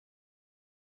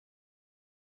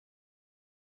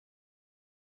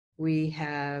We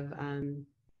have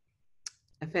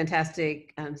a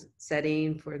fantastic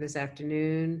setting for this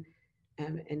afternoon.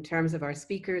 In terms of our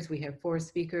speakers, we have 4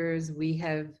 speakers.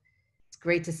 It's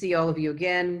great to see all of you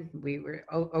again. We were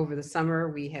over the summer,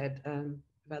 we had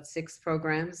about 6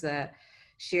 programs that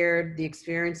shared the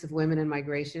experience of women in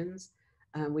migrations.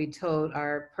 We told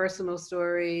our personal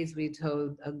stories, we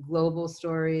told global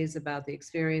stories about the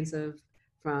experience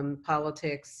from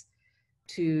politics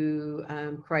to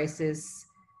crisis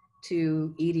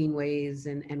to eating ways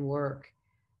and work.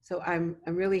 So I'm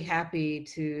really happy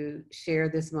to share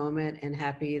this moment and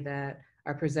happy that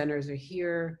our presenters are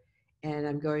here. And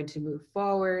I'm going to move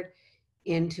forward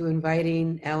into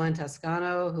inviting Ellen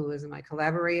Toscano, who is my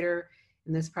collaborator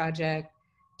in this project,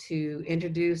 to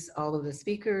introduce all of the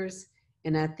speakers.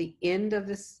 And at the end of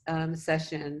this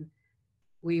session,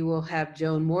 we will have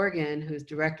Joan Morgan, who's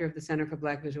director of the Center for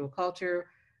Black Visual Culture,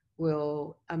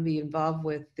 will be involved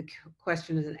with the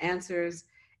questions and answers.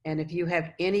 And if you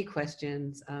have any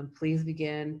questions, please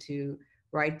begin to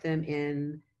write them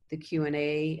in the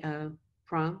Q&A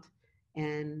prompt.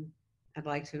 And I'd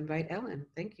like to invite Ellen.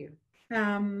 Thank you.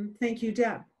 Thank you,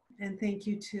 Deb. And thank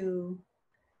you to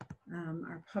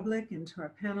our public and to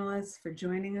our panelists for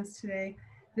joining us today.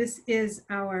 This is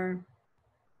our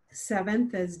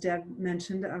 7th, as Deb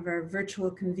mentioned, of our virtual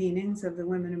convenings of the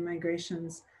Women in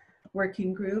Migrations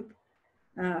Working Group.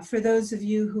 For those of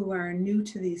you who are new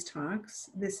to these talks,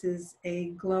 this is a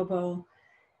global,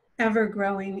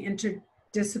 ever-growing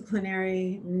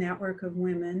interdisciplinary network of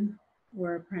women,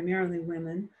 or primarily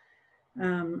women,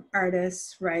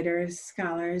 artists, writers,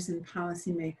 scholars, and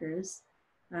policymakers.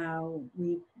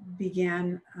 We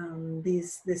began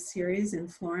this series in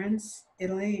Florence,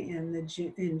 Italy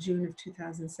in June of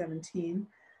 2017.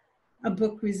 A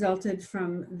book resulted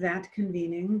from that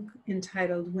convening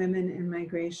entitled Women in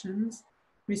Migrations,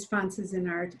 Responses in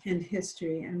Art and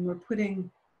History, and we're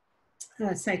putting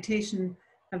a citation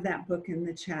of that book in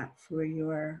the chat for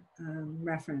your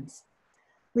reference.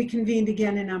 We convened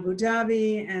again in Abu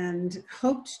Dhabi and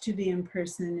hoped to be in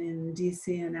person in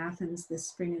DC and Athens this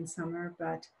spring and summer,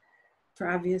 but for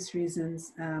obvious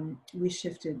reasons, we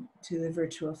shifted to the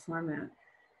virtual format.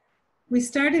 We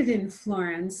started in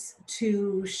Florence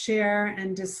to share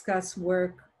and discuss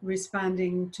work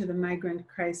responding to the migrant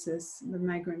crisis, the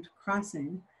migrant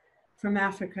crossing from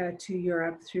Africa to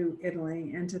Europe through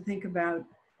Italy, and to think about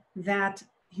that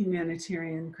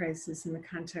humanitarian crisis in the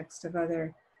context of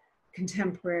other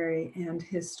contemporary and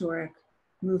historic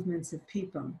movements of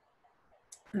people.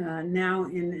 Now,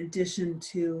 in addition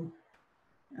to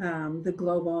the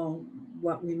global,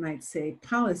 what we might say,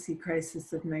 policy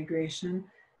crisis of migration,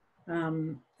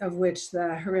 of which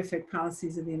the horrific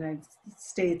policies of the United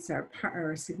States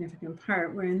are a significant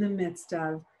part, we're in the midst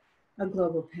of a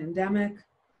global pandemic,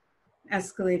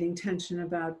 escalating tension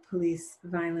about police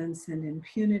violence and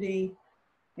impunity,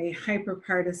 a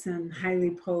hyper-partisan,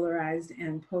 highly polarized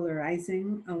and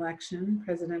polarizing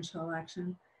presidential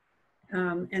election,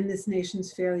 and this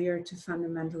nation's failure to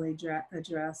fundamentally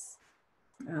address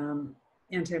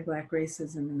anti-Black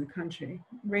racism in the country.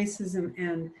 Racism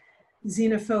and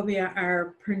xenophobia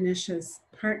are pernicious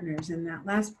partners, and that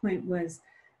last point was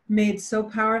made so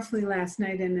powerfully last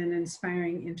night in an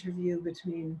inspiring interview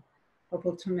between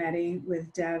Opal Tometi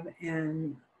with Deb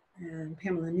and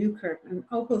Pamela Newkirk. And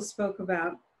Opal spoke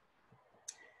about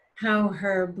how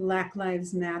her Black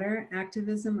Lives Matter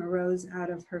activism arose out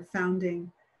of her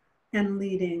founding and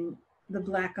leading the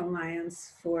Black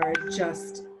Alliance for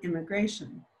Just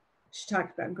Immigration. She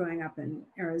talked about growing up in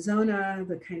Arizona,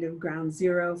 the kind of ground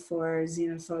zero for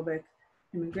xenophobic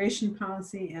immigration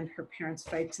policy, and her parents'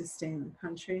 fight to stay in the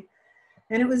country.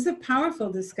 And it was a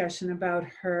powerful discussion about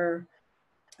her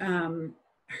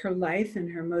life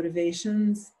and her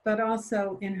motivations, but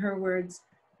also, in her words,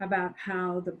 about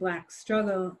how the Black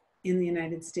struggle in the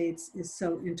United States is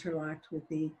so interlocked with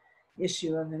the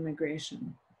issue of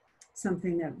immigration,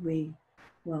 something that we,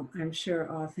 well, I'm sure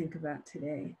all think about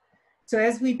today. So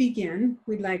as we begin,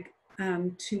 we'd like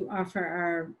to offer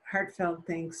our heartfelt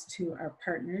thanks to our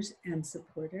partners and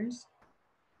supporters.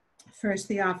 First,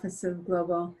 the Office of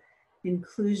Global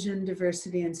Inclusion,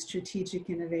 Diversity, and Strategic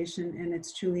Innovation, and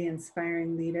its truly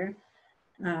inspiring leader,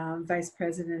 Vice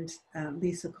President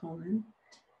Lisa Coleman,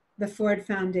 the Ford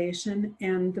Foundation,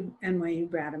 and the NYU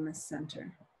Brademas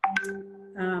Center.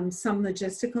 Some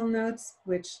logistical notes,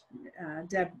 which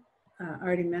Deb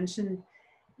already mentioned.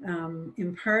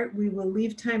 In part, we will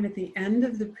leave time at the end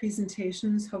of the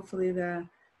presentations, hopefully the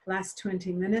last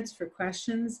 20 minutes for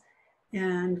questions.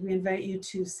 And we invite you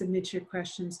to submit your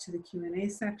questions to the Q&A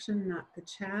section, not the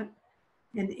chat.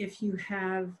 And if you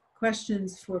have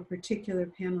questions for particular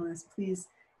panelists, please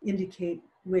indicate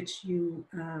which you,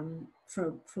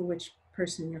 for which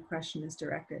person your question is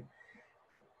directed.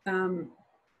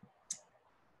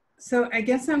 So I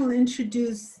guess I will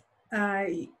introduce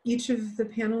each of the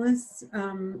panelists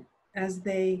as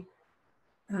they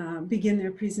begin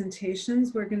their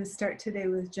presentations. We're going to start today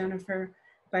with Jennifer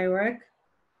Bajorek.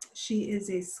 She is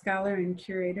a scholar and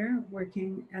curator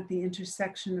working at the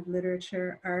intersection of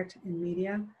literature, art, and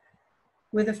media,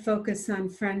 with a focus on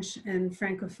French and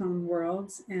Francophone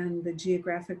worlds and the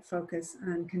geographic focus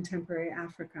on contemporary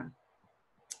Africa.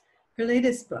 Her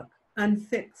latest book,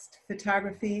 Unfixed: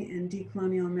 Photography and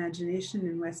Decolonial Imagination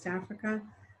in West Africa,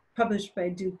 published by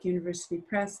Duke University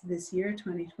Press this year,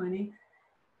 2020,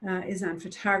 is on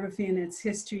photography and its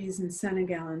histories in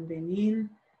Senegal and Benin,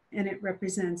 and it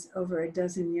represents over a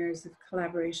dozen years of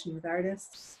collaboration with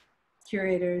artists,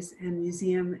 curators, and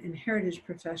museum and heritage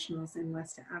professionals in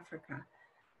West Africa.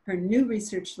 Her new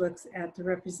research looks at the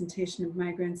representation of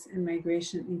migrants and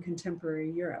migration in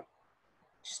contemporary Europe.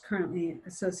 She's currently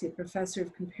Associate Professor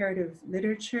of Comparative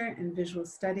Literature and Visual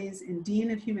Studies and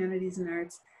Dean of Humanities and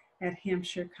Arts at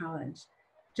Hampshire College.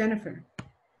 Jennifer.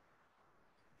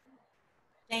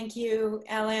 Thank you,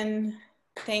 Ellen.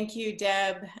 Thank you,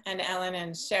 Deb and Ellen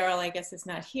and Cheryl, I guess is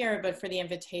not here, but for the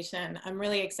invitation. I'm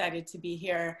really excited to be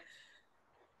here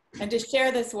and to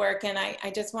share this work. And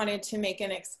I just wanted to make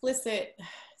an explicit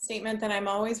statement that I'm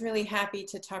always really happy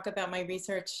to talk about my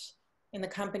research in the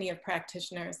company of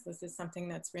practitioners. This is something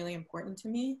that's really important to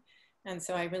me. And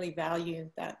so I really value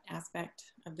that aspect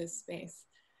of this space.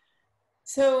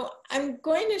 So I'm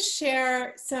going to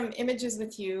share some images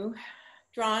with you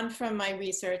drawn from my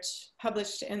research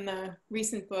published in the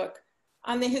recent book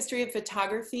on the history of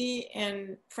photography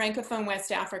in Francophone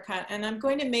West Africa. And I'm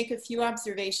going to make a few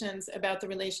observations about the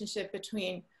relationship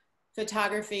between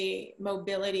photography,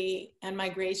 mobility, and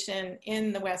migration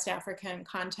in the West African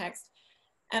context.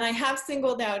 And I have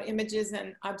singled out images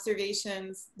and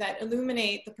observations that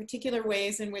illuminate the particular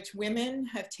ways in which women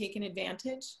have taken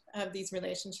advantage of these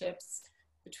relationships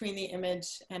between the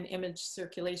image and image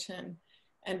circulation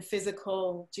and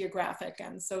physical, geographic,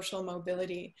 and social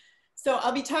mobility. So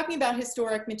I'll be talking about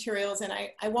historic materials, and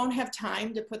I won't have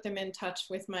time to put them in touch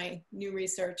with my new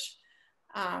research,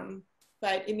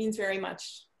 but it means very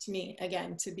much to me,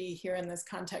 again, to be here in this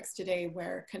context today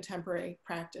where contemporary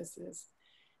practice is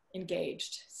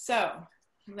engaged. So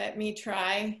let me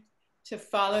try to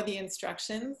follow the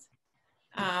instructions.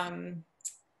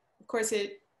 Of course,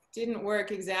 it didn't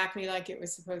work exactly like it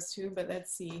was supposed to, but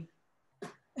let's see.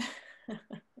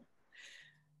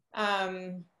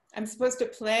 I'm supposed to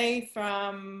play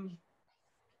from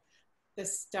the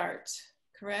start,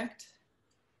 correct?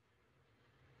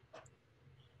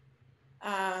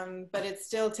 But it's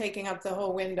still taking up the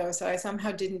whole window, so I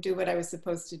somehow didn't do what I was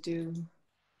supposed to do.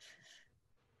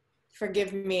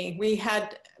 Forgive me. We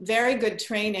had very good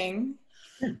training.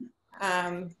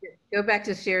 Go back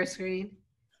to share screen.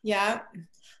 Yeah.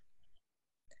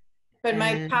 But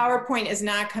my PowerPoint is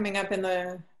not coming up in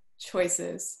the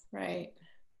choices, right?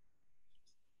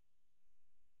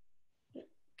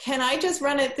 Can I just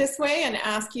run it this way and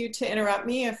ask you to interrupt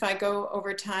me if I go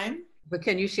over time? But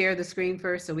can you share the screen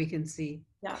first so we can see?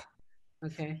 Yeah.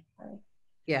 Okay.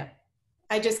 Yeah.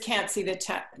 I just can't see the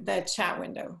chat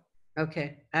window.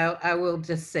 Okay. I will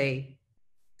just say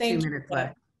 2 minutes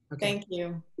left. Okay. Thank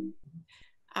you.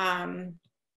 But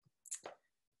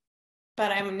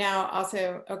I'm now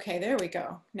also, okay, there we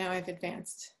go. Now I've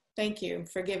advanced. Thank you.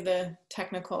 Forgive the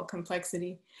technical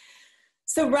complexity.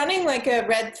 So running like a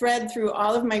red thread through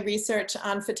all of my research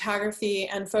on photography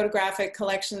and photographic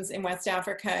collections in West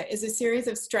Africa is a series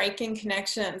of striking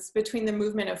connections between the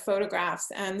movement of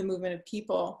photographs and the movement of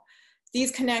people.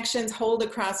 These connections hold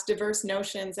across diverse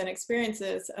notions and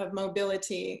experiences of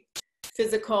mobility,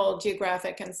 physical,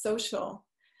 geographic, and social.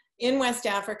 In West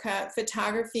Africa,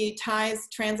 photography ties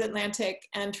transatlantic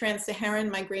and trans-Saharan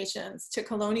migrations to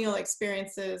colonial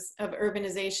experiences of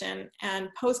urbanization and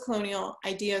post-colonial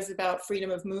ideas about freedom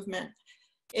of movement.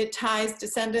 It ties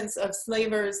descendants of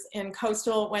slavers in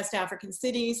coastal West African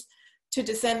cities to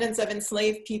descendants of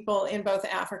enslaved people in both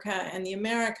Africa and the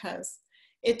Americas.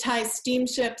 It ties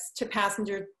steamships to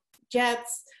passenger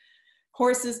jets,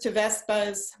 horses to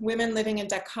Vespas, women living in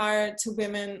Dakar to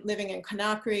women living in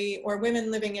Conakry, or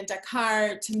women living in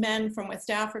Dakar to men from West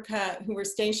Africa who were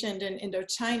stationed in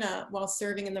Indochina while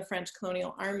serving in the French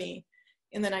colonial army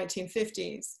in the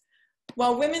 1950s.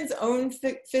 While women's own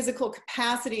physical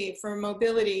capacity for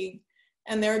mobility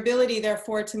and their ability,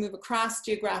 therefore, to move across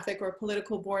geographic or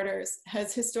political borders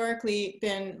has historically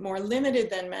been more limited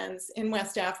than men's in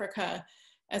West Africa,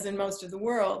 as in most of the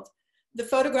world, the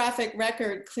photographic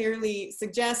record clearly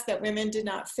suggests that women did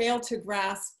not fail to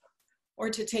grasp or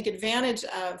to take advantage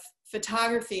of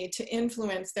photography to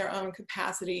influence their own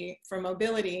capacity for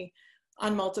mobility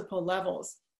on multiple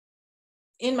levels.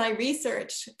 In my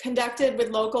research, conducted with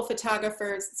local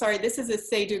photographers, sorry, this is a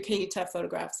Seydou Keita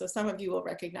photograph, so some of you will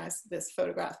recognize this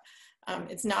photograph.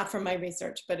 It's not from my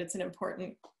research, but it's an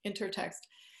important intertext.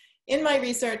 In my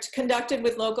research, conducted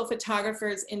with local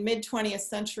photographers in mid-20th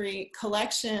century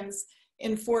collections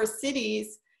in 4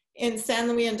 cities, in Saint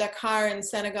Louis and Dakar in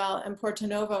Senegal, and Porto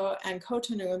Novo and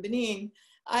Cotonou in Benin,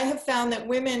 I have found that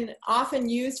women often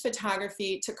used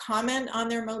photography to comment on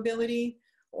their mobility,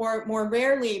 or more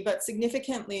rarely, but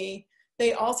significantly,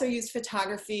 they also used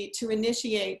photography to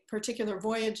initiate particular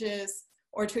voyages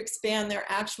or to expand their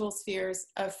actual spheres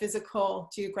of physical,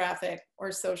 geographic,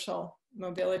 or social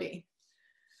mobility.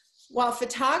 While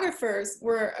photographers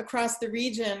were across the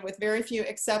region, with very few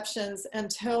exceptions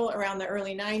until around the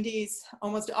early 90s,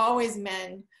 almost always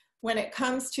men, when it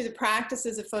comes to the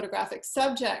practices of photographic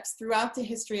subjects throughout the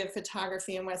history of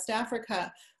photography in West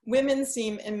Africa, women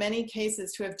seem in many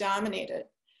cases to have dominated.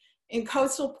 In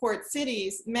coastal port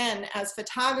cities, men as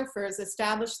photographers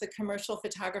established the commercial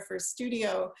photographer's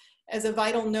studio as a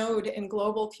vital node in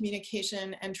global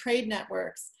communication and trade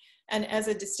networks, and as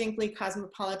a distinctly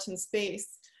cosmopolitan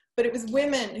space. But it was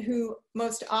women who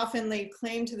most often laid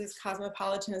claim to this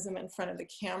cosmopolitanism in front of the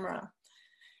camera.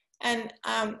 And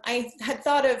I had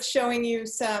thought of showing you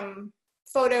some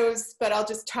photos, but I'll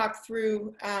just talk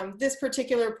through this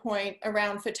particular point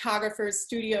around photographers,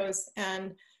 studios,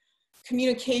 and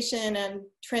communication and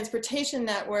transportation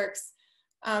networks.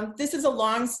 This is a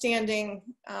long-standing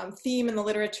theme in the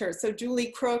literature. So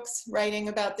Julie Crooks, writing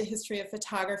about the history of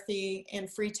photography in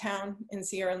Freetown in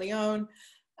Sierra Leone,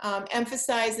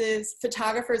 emphasizes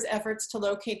photographers' efforts to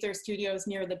locate their studios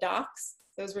near the docks.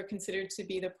 Those were considered to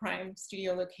be the prime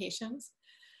studio locations.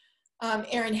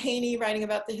 Erin Haney, writing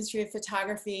about the history of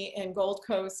photography in Gold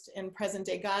Coast in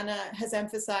present-day Ghana, has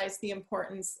emphasized the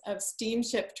importance of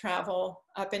steamship travel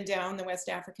up and down the West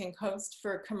African coast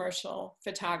for commercial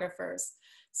photographers.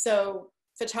 So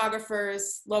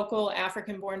photographers, local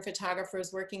African-born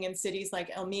photographers working in cities like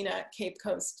Elmina, Cape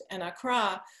Coast, and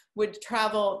Accra would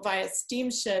travel via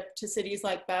steamship to cities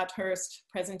like Bathurst,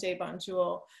 present-day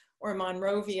Banjul, or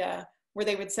Monrovia, where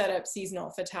they would set up seasonal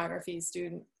photography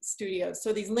studios.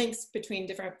 So these links between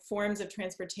different forms of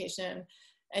transportation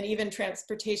and even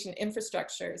transportation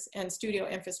infrastructures and studio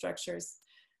infrastructures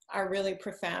are really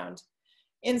profound.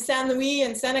 In Saint Louis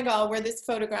in Senegal, where this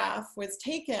photograph was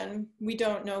taken, we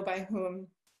don't know by whom.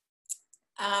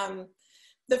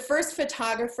 The first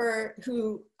photographer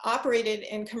who operated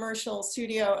in commercial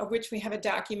studio, of which we have a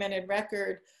documented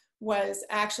record, was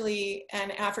actually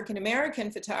an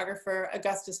African-American photographer,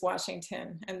 Augustus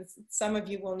Washington. And some of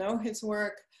you will know his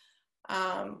work.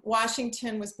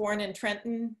 Washington was born in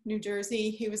Trenton, New Jersey.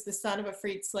 He was the son of a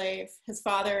freed slave. His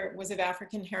father was of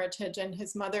African heritage, and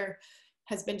his mother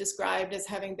has been described as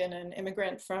having been an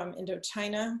immigrant from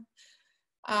Indochina.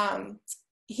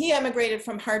 He emigrated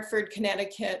from Hartford,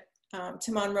 Connecticut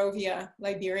to Monrovia,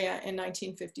 Liberia in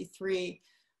 1953.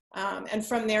 And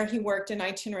from there, he worked in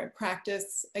itinerant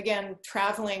practice, again,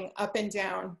 traveling up and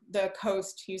down the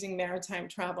coast using maritime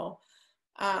travel,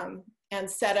 and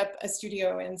set up a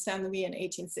studio in Saint Louis in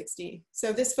 1860.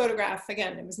 So this photograph,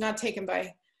 again, it was not taken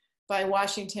by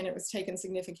Washington, it was taken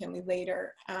significantly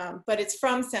later, but it's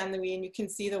from Saint Louis, and you can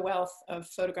see the wealth of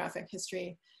photographic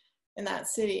history in that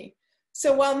city.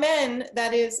 So while men,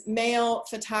 that is male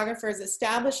photographers,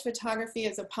 established photography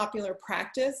as a popular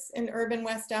practice in urban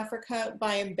West Africa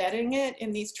by embedding it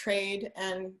in these trade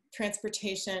and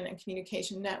transportation and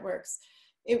communication networks,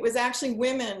 it was actually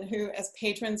women who, as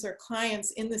patrons or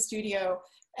clients in the studio,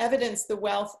 evidenced the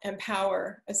wealth and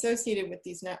power associated with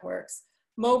these networks,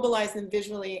 mobilized them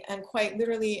visually, and quite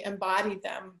literally embodied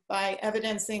them by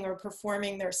evidencing or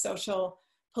performing their social,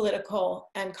 political,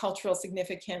 and cultural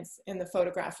significance in the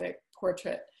photographic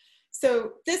portrait.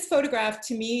 So this photograph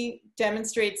to me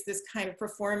demonstrates this kind of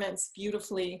performance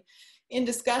beautifully. In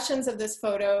discussions of this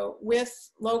photo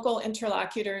with local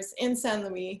interlocutors in Saint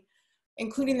Louis,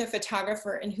 including the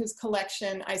photographer in whose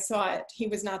collection I saw it, he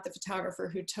was not the photographer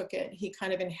who took it, he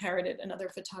kind of inherited another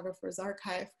photographer's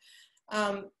archive.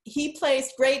 He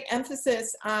placed great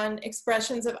emphasis on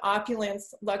expressions of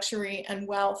opulence, luxury, and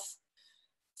wealth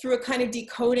through a kind of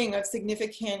decoding of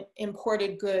significant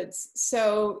imported goods.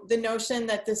 So the notion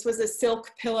that this was a silk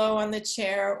pillow on the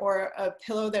chair or a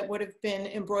pillow that would have been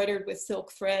embroidered with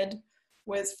silk thread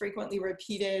was frequently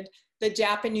repeated. The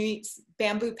Japanese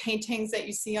bamboo paintings that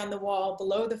you see on the wall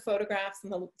below the photographs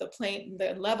and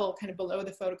the level kind of below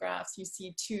the photographs, you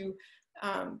see two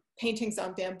paintings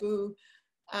on bamboo,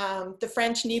 the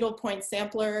French needlepoint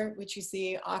sampler, which you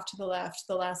see off to the left,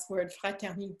 the last word,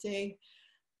 fraternité.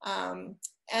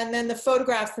 And then the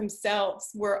photographs themselves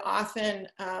were often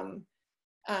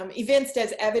evinced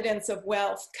as evidence of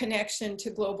wealth, connection to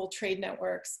global trade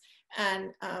networks,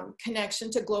 and connection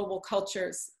to global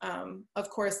cultures, of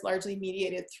course, largely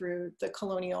mediated through the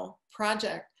colonial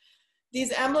project.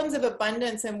 These emblems of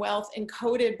abundance and wealth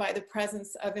encoded by the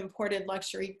presence of imported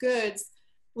luxury goods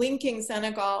linking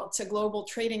Senegal to global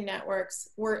trading networks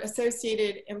were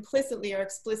associated implicitly or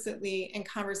explicitly in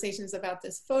conversations about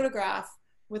this photograph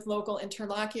with local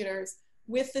interlocutors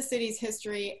with the city's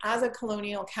history as a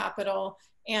colonial capital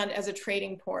and as a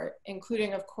trading port,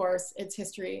 including, of course, its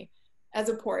history as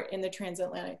a port in the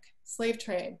transatlantic slave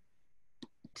trade.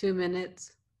 2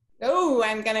 minutes. Oh,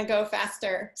 I'm gonna go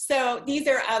faster. So these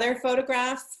are other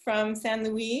photographs from Saint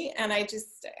Louis, and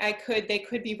they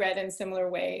could be read in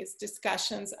similar ways.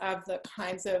 Discussions of the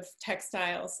kinds of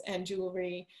textiles and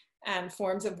jewelry and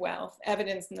forms of wealth,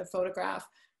 evidence in the photograph,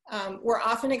 were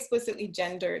often explicitly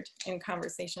gendered in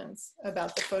conversations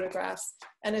about the photographs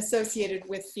and associated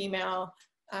with female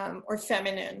or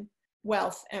feminine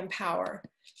wealth and power.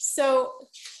 So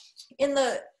in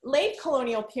the late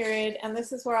colonial period, and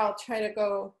this is where I'll try to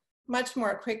go much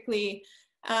more quickly,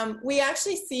 we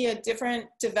actually see a different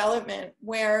development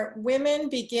where women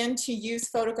begin to use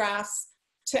photographs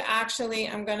to actually,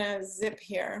 I'm gonna zip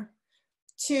here,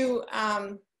 to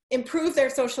improve their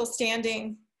social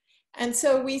standing. And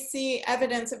so we see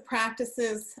evidence of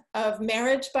practices of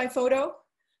marriage by photo.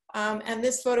 And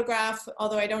this photograph,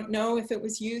 although I don't know if it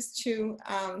was used to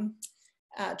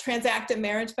transact a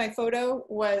marriage by photo,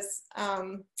 was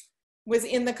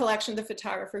in the collection of the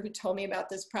photographer who told me about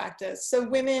this practice. So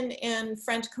women in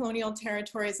French colonial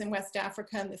territories in West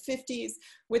Africa in the 50s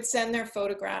would send their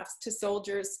photographs to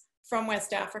soldiers from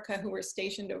West Africa who were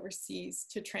stationed overseas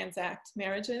to transact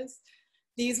marriages.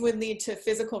 These would lead to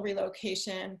physical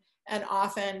relocation and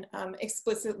often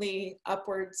explicitly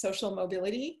upward social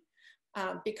mobility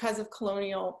because of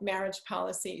colonial marriage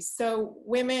policies. So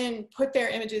women put their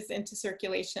images into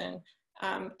circulation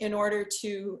in order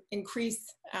to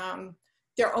increase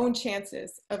their own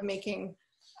chances of making,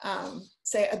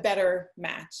 say, a better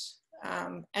match,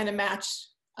 and a match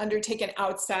undertaken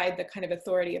outside the kind of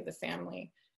authority of the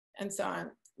family, and so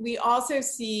on. We also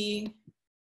see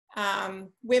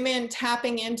women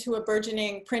tapping into a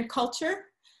burgeoning print culture,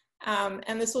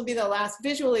 and this will be the last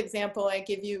visual example I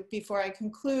give you before I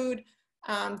conclude.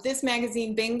 This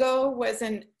magazine, Bingo, was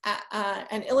an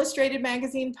illustrated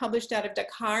magazine published out of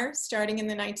Dakar starting in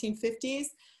the 1950s.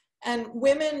 And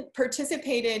women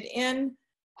participated in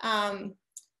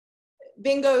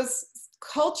Bingo's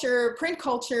culture, print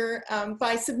culture,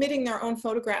 by submitting their own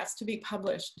photographs to be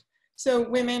published. So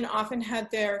women often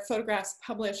had their photographs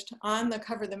published on the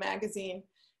cover of the magazine.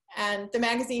 And the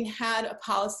magazine had a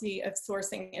policy of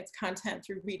sourcing its content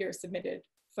through reader-submitted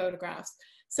photographs.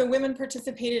 So women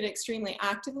participated extremely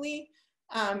actively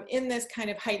in this kind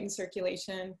of heightened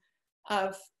circulation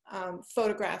of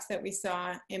photographs that we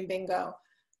saw in Bingo.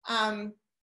 I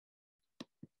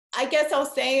guess I'll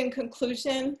say in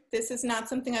conclusion, this is not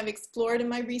something I've explored in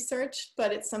my research,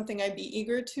 but it's something I'd be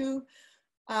eager to.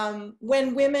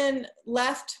 When women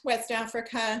left West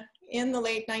Africa in the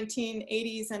late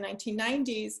 1980s and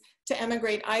 1990s to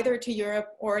emigrate either to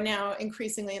Europe or now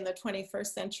increasingly in the 21st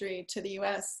century to the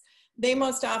US, they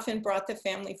most often brought the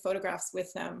family photographs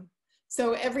with them.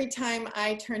 So every time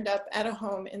I turned up at a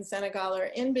home in Senegal or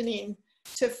in Benin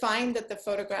to find that the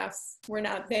photographs were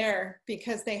not there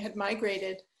because they had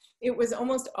migrated, it was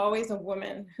almost always a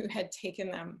woman who had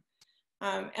taken them.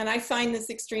 And I find this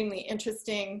extremely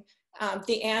interesting.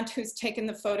 The aunt who's taken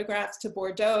the photographs to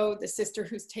Bordeaux, the sister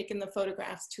who's taken the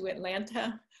photographs to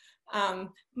Atlanta.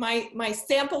 My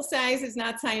sample size is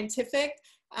not scientific,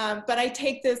 but I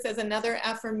take this as another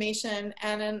affirmation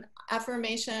and an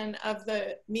affirmation of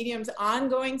the medium's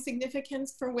ongoing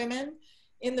significance for women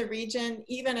in the region,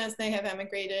 even as they have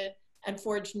emigrated and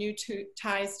forged new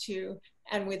ties to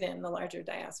and within the larger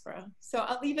diaspora. So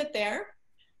I'll leave it there.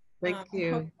 Thank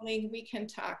you. Hopefully we can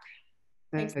talk.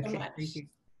 Thanks so much. Thank you.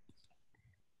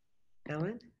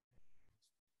 Ellen?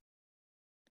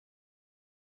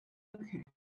 Okay.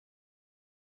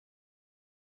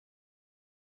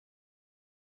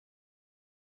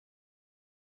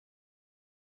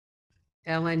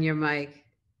 Ellen, your mic.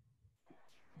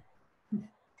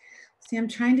 See, I'm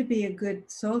trying to be a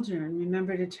good soldier and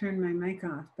remember to turn my mic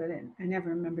off, but I never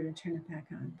remember to turn it back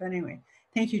on. But anyway,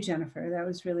 thank you, Jennifer. That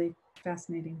was really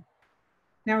fascinating.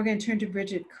 Now we're going to turn to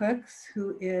Bridget Cooks,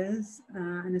 who is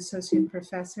an associate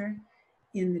professor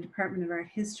in the Department of Art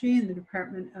History and the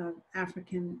Department of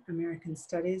African American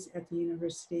Studies at the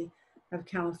University of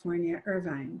California,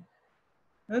 Irvine.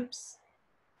 Oops,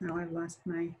 now I've lost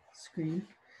my screen.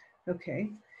 Okay.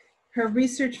 Her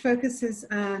research focuses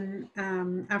on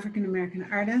African American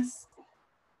artists,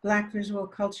 Black visual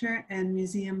culture, and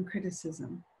museum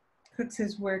criticism. Cooks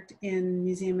has worked in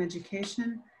museum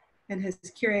education and has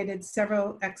curated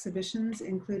several exhibitions,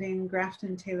 including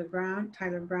Grafton Tyler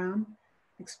Brown,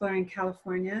 Exploring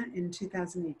California in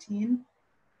 2018,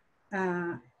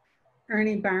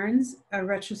 Ernie Barnes, a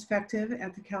retrospective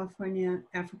at the California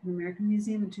African American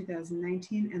Museum in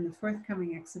 2019, and the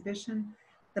forthcoming exhibition,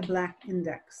 The Black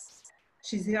Index.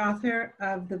 She's the author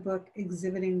of the book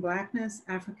Exhibiting Blackness,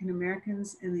 African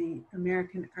Americans in the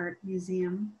American Art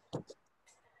Museum,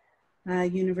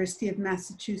 University of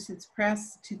Massachusetts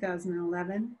Press,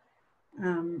 2011.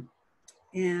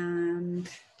 And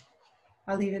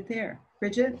I'll leave it there.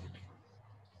 Bridget?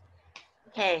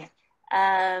 Okay,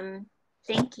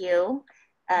 thank you.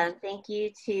 Thank you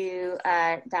to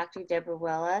Dr. Deborah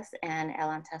Willis and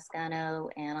Ellen Toscano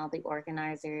and all the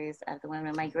organizers of the Women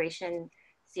in Migration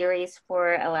series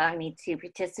for allowing me to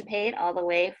participate all the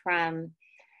way from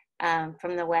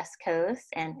the West Coast.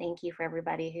 And thank you for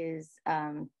everybody who's,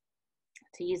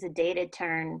 to use a dated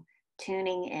term,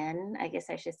 tuning in, I guess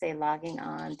I should say logging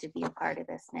on to be a part of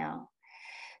this now.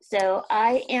 So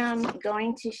I am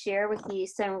going to share with you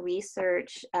some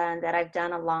research that I've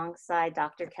done alongside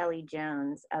Dr. Kelly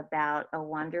Jones about a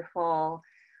wonderful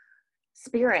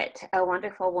spirit, a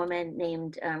wonderful woman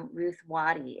named Ruth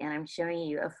Waddy. And I'm showing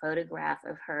you a photograph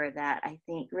of her that I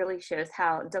think really shows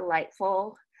how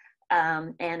delightful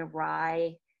and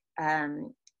wry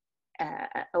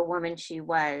a woman she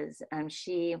was.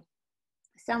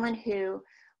 Someone who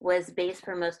was based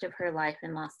for most of her life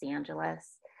in Los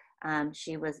Angeles.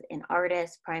 She was an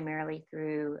artist primarily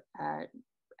through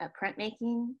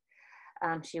printmaking.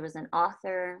 She was an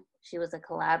author. She was a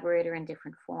collaborator in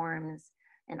different forms,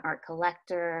 an art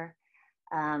collector,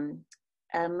 a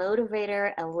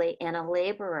motivator, and a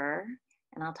laborer.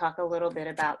 And I'll talk a little bit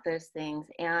about those things.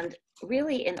 And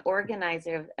really an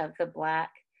organizer of the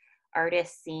Black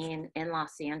artist scene in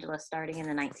Los Angeles starting in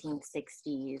the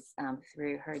 1960s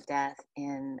through her death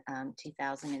in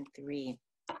 2003.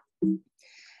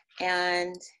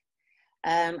 And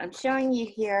I'm showing you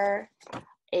here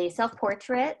a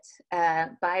self-portrait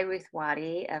by Ruth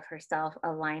Waddy of herself,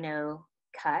 a lino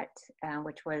cut,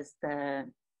 which was the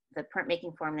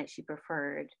printmaking form that she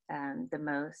preferred the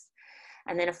most.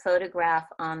 And then a photograph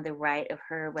on the right of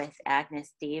her with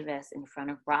Agnes Davis in front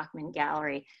of Brockman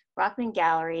Gallery. Brockman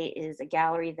Gallery is a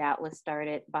gallery that was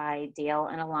started by Dale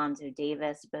and Alonzo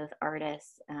Davis, both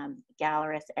artists,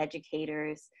 gallerists,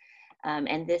 educators.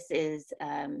 And this is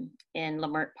in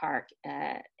Leimert Park,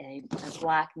 a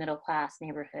Black middle-class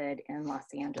neighborhood in Los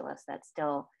Angeles. That's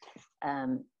still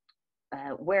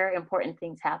where important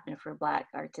things happen for Black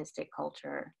artistic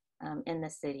culture in the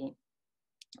city.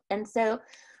 And so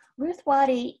Ruth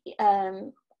Waddy,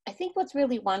 I think what's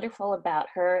really wonderful about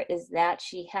her is that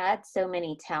she had so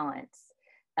many talents.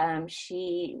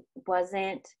 She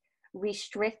wasn't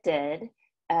restricted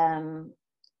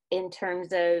in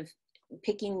terms of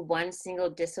picking one single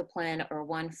discipline or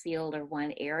one field or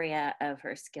one area of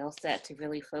her skill set to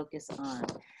really focus on.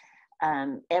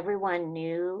 Everyone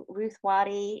knew Ruth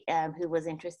Waddy, who was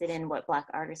interested in what Black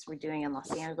artists were doing in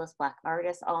Los Angeles. Black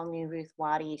artists all knew Ruth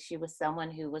Waddy. She was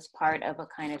someone who was part of a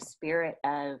kind of spirit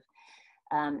of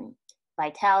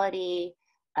vitality,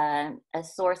 a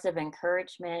source of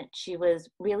encouragement. She was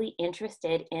really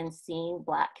interested in seeing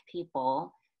Black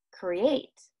people create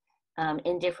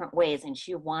in different ways, and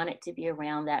she wanted to be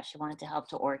around that. She wanted to help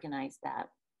to organize that.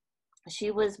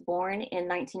 She was born in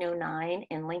 1909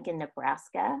 in Lincoln,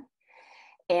 Nebraska.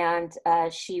 And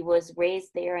she was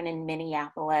raised there and in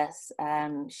Minneapolis.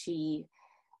 She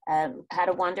had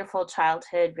a wonderful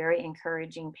childhood, very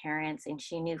encouraging parents, and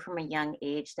she knew from a young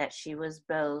age that she was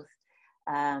both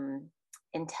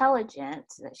intelligent,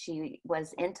 that she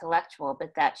was intellectual,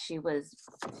 but that she was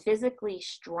physically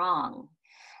strong.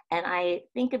 And I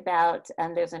think about,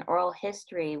 there's an oral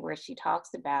history where she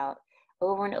talks about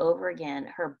over and over again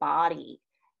her body.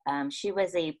 She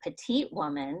was a petite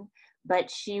woman,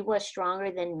 but she was stronger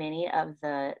than many of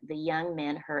the young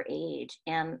men her age.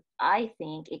 And I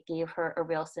think it gave her a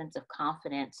real sense of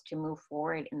confidence to move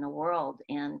forward in the world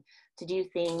and to do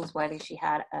things, whether she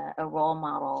had a role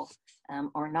model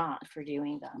or not for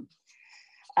doing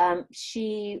them.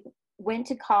 She went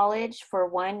to college for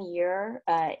 1 year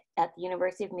at the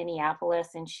University of Minneapolis,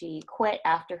 and she quit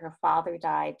after her father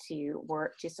died to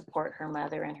work to support her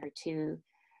mother and her two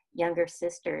younger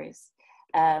sisters.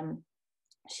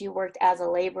 She worked as a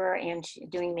laborer and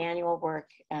doing manual work,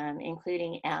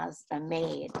 including as a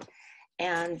maid.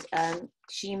 And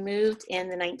she moved in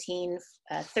the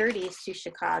 1930s to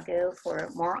Chicago for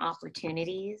more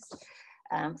opportunities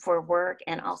for work,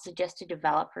 and also just to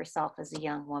develop herself as a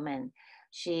young woman.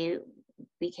 She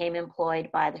became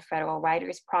employed by the Federal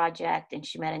Writers Project, and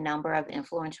she met a number of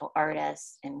influential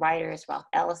artists and writers, Ralph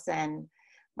Ellison,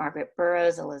 Margaret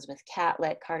Burroughs, Elizabeth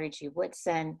Catlett, Carter G.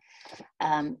 Woodson,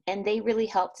 and they really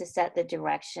helped to set the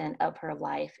direction of her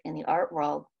life in the art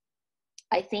world.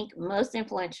 I think most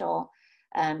influential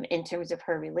in terms of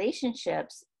her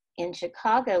relationships in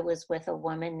Chicago was with a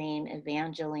woman named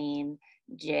Evangeline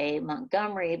J.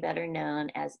 Montgomery, better known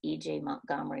as E.J.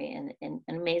 Montgomery, an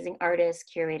amazing artist,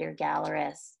 curator,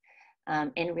 gallerist,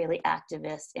 and really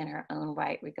activist in her own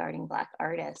right regarding Black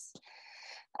artists.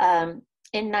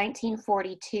 In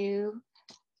 1942,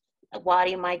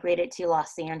 Waddy migrated to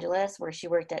Los Angeles, where she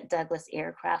worked at Douglas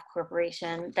Aircraft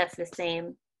Corporation. That's the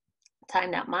same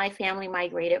time that my family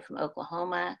migrated from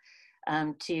Oklahoma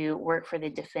to work for the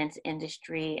defense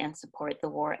industry and support the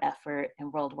war effort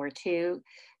in World War II.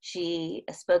 She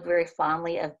spoke very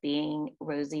fondly of being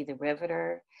Rosie the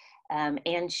Riveter,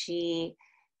 and she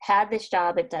had this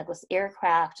job at Douglas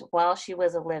Aircraft while she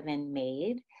was a live-in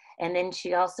maid. And then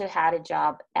she also had a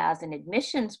job as an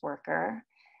admissions worker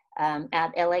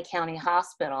at LA County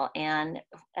Hospital. And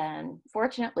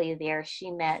fortunately there,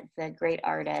 she met the great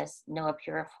artist, Noah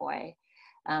Purifoy,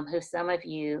 who some of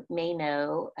you may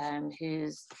know,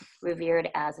 who's revered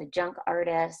as a junk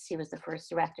artist. He was the first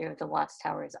director of the Watts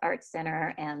Towers Art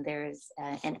Center, and there's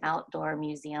an outdoor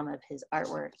museum of his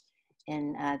artwork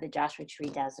in the Joshua Tree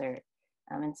Desert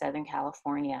in Southern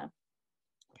California.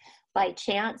 By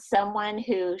chance, someone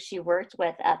who she worked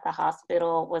with at the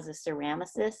hospital was a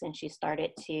ceramicist, and she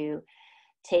started to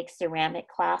take ceramic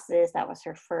classes. That was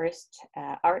her first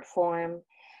art form.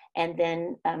 And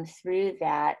then through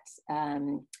that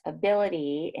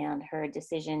ability and her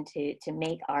decision to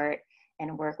make art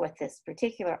and work with this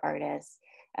particular artist,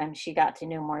 she got to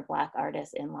know more Black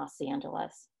artists in Los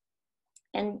Angeles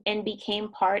and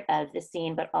became part of the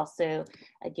scene, but also,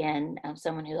 again,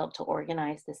 someone who helped to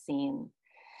organize the scene.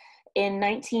 In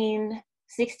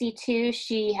 1962,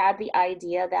 she had the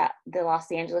idea that the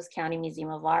Los Angeles County Museum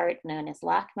of Art, known as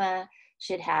LACMA,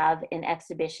 should have an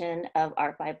exhibition of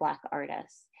art by Black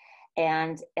artists.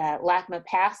 And LACMA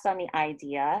passed on the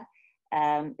idea,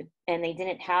 and they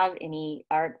didn't have any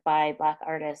art by Black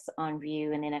artists on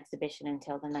view in an exhibition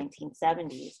until the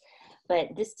 1970s.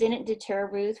 But this didn't deter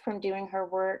Ruth from doing her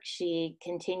work. She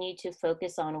continued to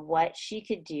focus on what she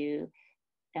could do,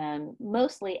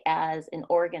 mostly as an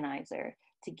organizer,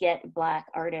 to get Black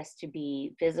artists to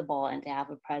be visible and to have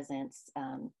a presence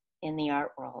in the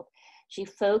art world. She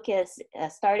focused,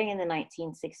 starting in the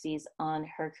 1960s, on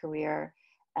her career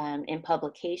in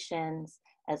publications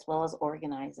as well as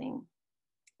organizing.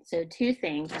 So two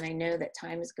things, and I know that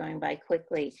time is going by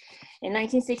quickly. In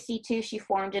 1962, she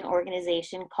formed an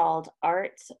organization called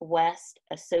Arts West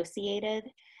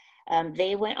Associated.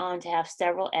 They went on to have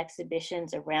several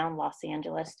exhibitions around Los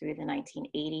Angeles through the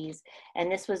 1980s.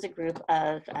 And this was a group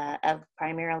of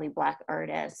primarily Black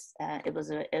artists. It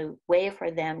was a way for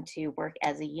them to work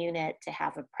as a unit, to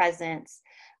have a presence,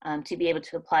 to be able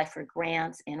to apply for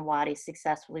grants. And Waddy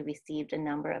successfully received a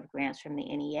number of grants from the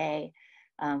NEA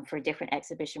for different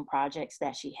exhibition projects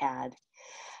that she had.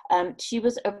 She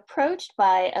was approached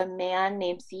by a man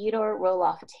named Theodore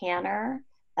Roloff Tanner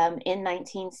in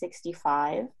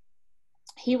 1965.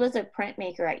 He was a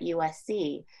printmaker at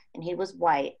USC, and he was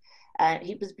white.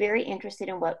 He was very interested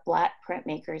in what Black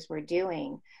printmakers were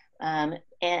doing, and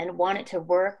wanted to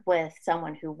work with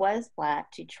someone who was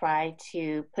Black to try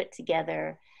to put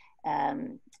together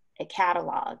a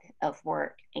catalog of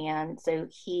work. And so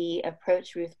he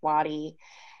approached Ruth Waddy,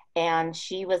 and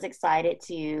she was excited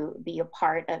to be a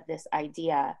part of this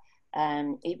idea.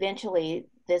 Eventually,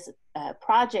 this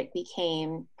project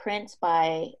became Prints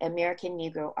by American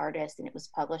Negro Artists, and it was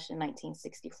published in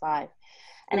 1965.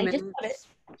 And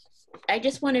I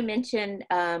just want to mention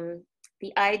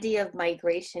the idea of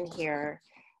migration here,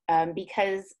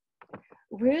 because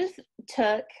Ruth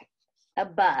took a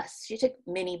bus. She took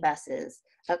many buses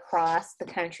across the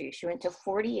country. She went to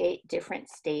 48 different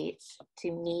states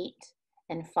to meet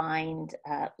and find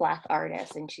Black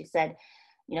artists. And she said,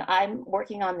 you know, I'm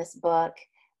working on this book.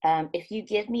 If you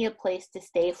give me a place to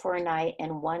stay for a night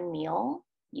and one meal,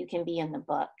 you can be in the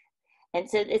book. And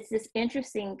so it's this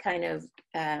interesting kind of,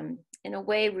 in a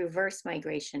way, reverse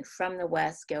migration from the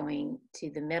West, going to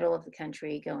the middle of the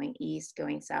country, going east,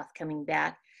 going south, coming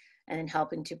back, and then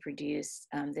helping to produce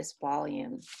this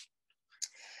volume.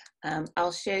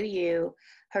 I'll show you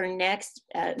Her next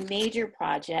major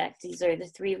project, these are the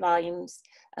 3 volumes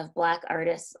of Black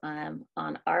artists on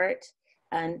art.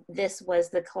 And this was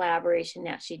the collaboration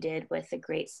that she did with the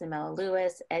great Samela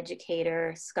Lewis,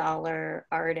 educator, scholar,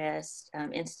 artist,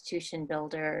 institution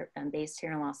builder, based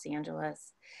here in Los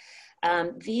Angeles.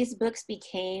 These books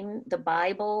became the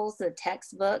Bibles, the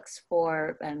textbooks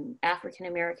for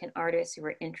African-American artists who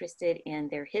were interested in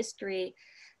their history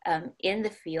in the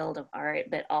field of art,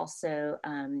 but also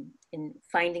in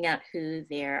finding out who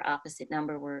their opposite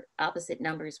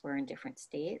numbers were in different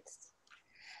states.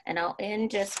 And I'll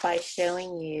end just by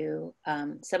showing you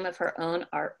some of her own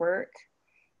artwork.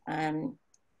 In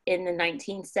the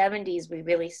 1970s, we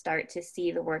really start to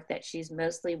see the work that she's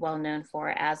mostly well known for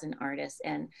as an artist.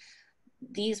 And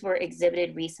these were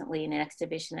exhibited recently in an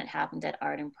exhibition that happened at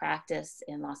Art and Practice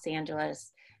in Los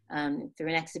Angeles through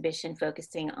an exhibition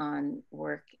focusing on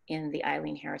work in the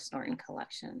Eileen Harris Norton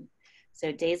collection.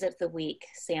 So Days of the Week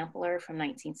sampler from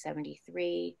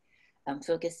 1973,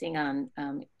 focusing on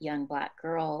young Black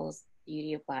girls,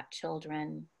 beauty of Black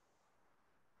children.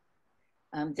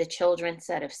 The Children's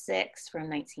Set of 6 from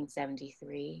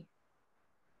 1973.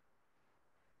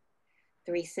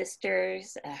 3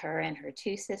 sisters, her and her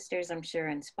 2 sisters, I'm sure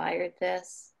inspired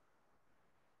this.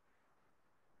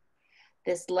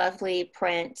 This lovely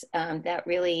print that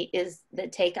really is the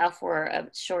takeoff for a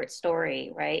short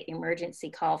story, right? Emergency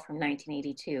Call from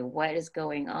 1982. What is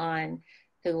going on?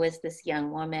 Who was this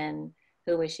young woman?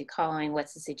 Who was she calling?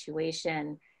 What's the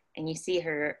situation? And you see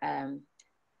her,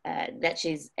 that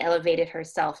she's elevated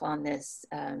herself on this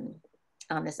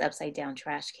upside down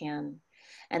trash can.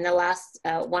 And the last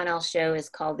one I'll show is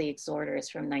called The Exhorters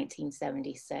from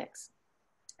 1976.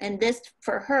 And this,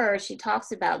 for her, she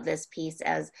talks about this piece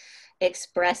as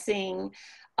expressing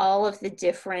all of the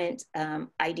different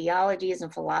ideologies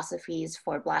and philosophies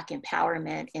for Black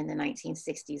empowerment in the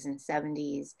 1960s and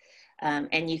 70s.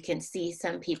 And you can see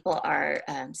some people are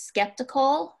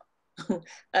skeptical,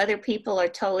 other people are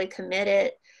totally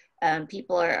committed,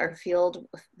 people are filled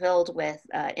with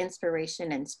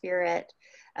inspiration and spirit,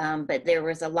 but there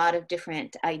was a lot of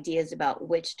different ideas about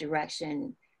which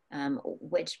direction,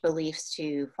 which beliefs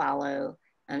to follow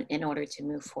in order to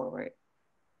move forward.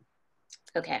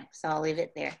 Okay, so I'll leave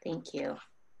it there. Thank you.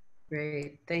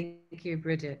 Great. Thank you,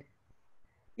 Bridget.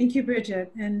 Thank you,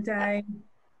 Bridget. And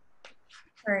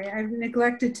I've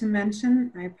neglected to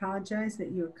mention, I apologize,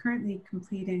 that you are currently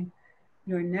completing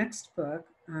your next book,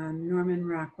 Norman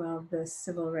Rockwell, The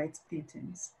Civil Rights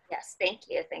Paintings. Yes, thank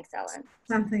you. Thanks, Ellen.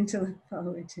 Something to look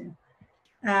forward to.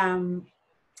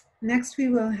 Next, we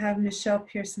will have Michelle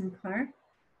Pearson Clark.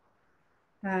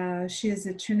 She is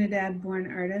a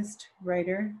Trinidad-born artist,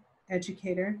 writer,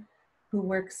 educator, who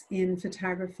works in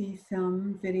photography,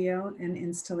 film, video, and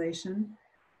installation.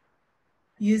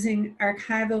 Using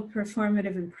archival,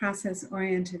 performative, and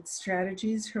process-oriented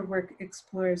strategies, her work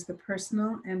explores the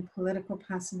personal and political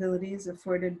possibilities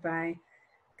afforded by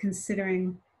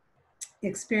considering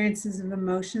experiences of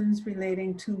emotions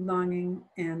relating to longing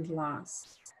and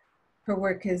loss. Her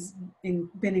work has been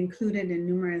included in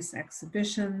numerous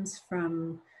exhibitions,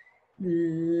 from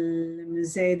the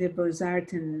Musée des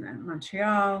Beaux-Arts in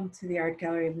Montreal to the Art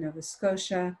Gallery of Nova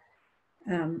Scotia,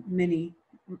 many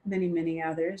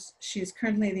others. She is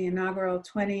currently the inaugural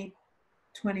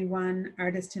 2021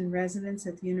 Artist in Residence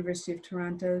at the University of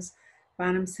Toronto's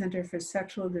Bonham Center for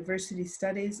Sexual Diversity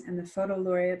Studies and the Photo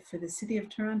Laureate for the City of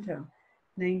Toronto,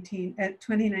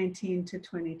 2019 to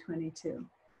 2022.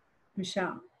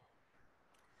 Michelle.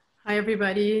 Hi,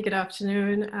 everybody. Good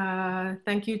afternoon.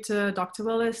 Thank you to Dr.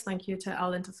 Willis. Thank you to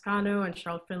Ellen Toscano and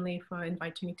Cheryl Finley for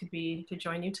inviting me to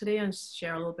join you today and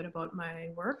share a little bit about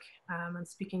my work. I'm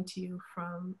speaking to you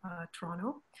from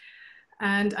Toronto.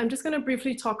 And I'm just going to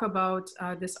briefly talk about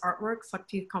this artwork,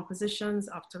 Sakti Compositions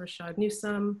after Rashad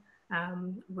Newsom,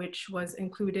 which was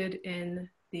included in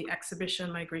the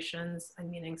exhibition Migrations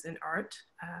and Meanings in Art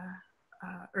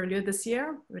earlier this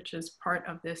year, which is part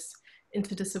of this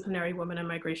Interdisciplinary Women and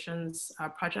Migrations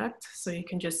project. So you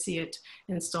can just see it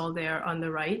installed there on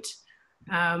the right.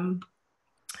 And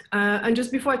just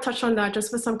before I touch on that,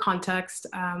 just for some context,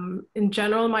 in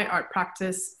general, my art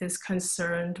practice is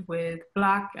concerned with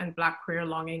Black and Black queer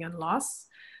longing and loss.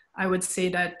 I would say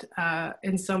that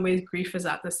in some ways, grief is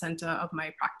at the center of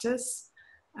my practice.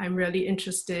 I'm really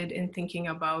interested in thinking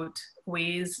about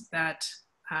ways that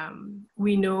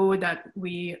we know that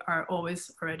we are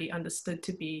always already understood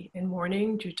to be in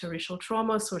mourning due to racial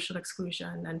trauma, social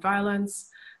exclusion, and violence.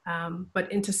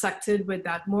 But intersected with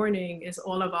that mourning is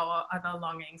all of our other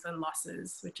longings and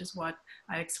losses, which is what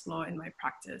I explore in my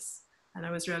practice. And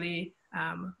I was really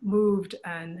moved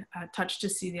and touched to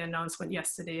see the announcement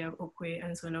yesterday of Okwe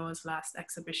and Zono's last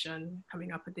exhibition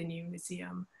coming up at the new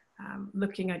museum,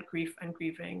 looking at grief and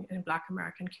grieving in Black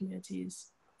American communities.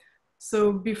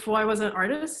 So before I was an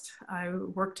artist, I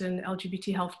worked in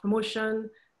LGBT health promotion.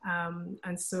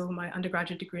 And so my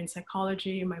undergraduate degree in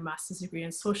psychology, my master's degree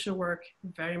in social work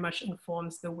very much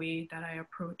informs the way that I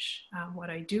approach what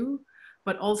I do.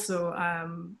 But also,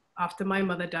 after my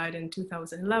mother died in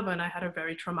 2011, I had a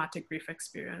very traumatic grief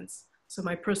experience. So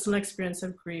my personal experience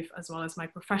of grief, as well as my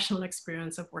professional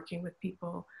experience of working with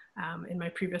people in my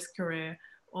previous career,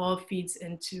 all feeds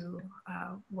into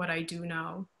what I do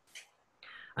now.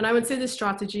 And I would say the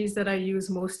strategies that I use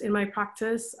most in my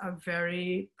practice are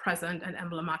very present and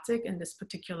emblematic in this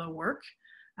particular work.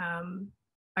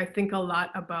 I think a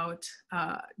lot about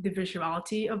the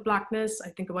visuality of Blackness. I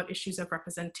think about issues of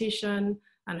representation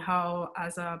and how,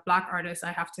 as a Black artist,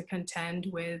 I have to contend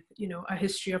with, a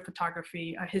history of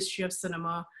photography, a history of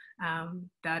cinema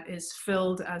that is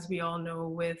filled, as we all know,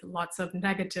 with lots of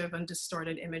negative and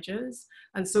distorted images.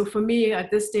 And so for me,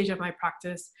 at this stage of my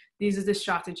practice, these are the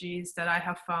strategies that I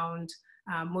have found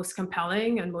most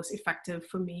compelling and most effective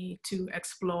for me to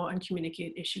explore and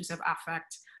communicate issues of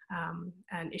affect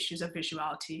and issues of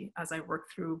visuality as I work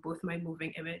through both my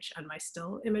moving image and my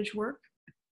still image work.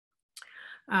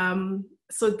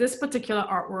 So this particular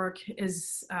artwork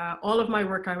is, all of my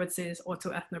work I would say is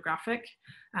autoethnographic.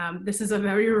 This is a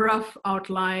very rough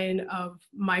outline of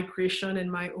migration in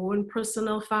my own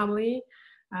personal family.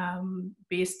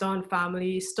 Based on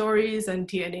family stories and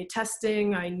DNA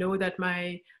testing, I know that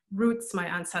my roots, my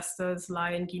ancestors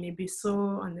lie in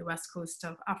Guinea-Bissau on the west coast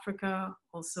of Africa,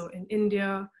 also in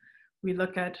India. We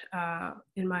look at,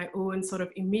 in my own sort of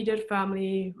immediate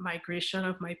family, migration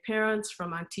of my parents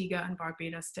from Antigua and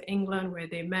Barbados to England, where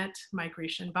they met,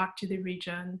 migration back to the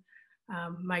region,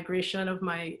 migration of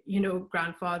my,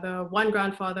 grandfather, one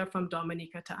grandfather from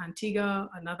Dominica to Antigua,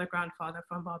 another grandfather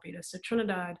from Barbados to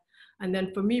Trinidad. And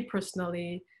then for me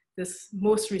personally, this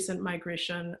most recent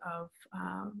migration of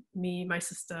me, my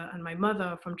sister, and my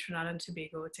mother from Trinidad and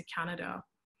Tobago to Canada.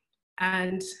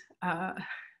 And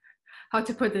how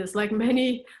to put this, like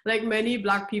many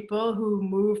Black people who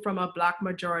move from a Black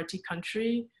majority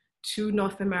country to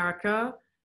North America,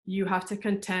 you have to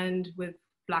contend with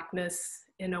Blackness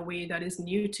in a way that is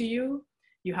new to you.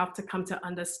 You have to come to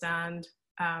understand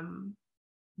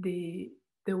the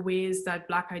ways that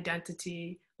Black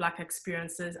identity, Black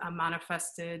experiences are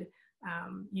manifested.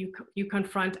 You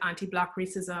confront anti-Black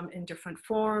racism in different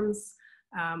forms.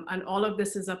 And all of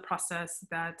this is a process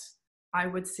that I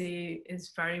would say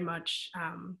is very much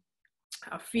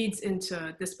feeds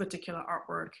into this particular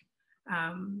artwork.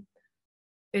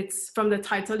 It's from the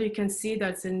title, you can see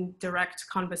that's in direct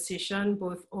conversation,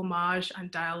 both homage and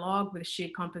dialogue with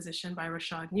shade composition by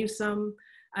Rashad Newsom.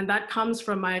 And that comes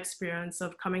from my experience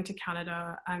of coming to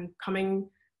Canada and coming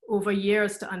over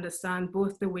years to understand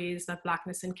both the ways that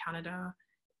Blackness in Canada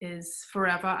is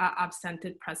forever our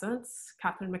absented presence.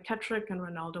 Catherine McKettrick and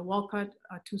Ronaldo Walcott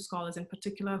are two scholars in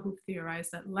particular who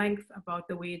theorized at length about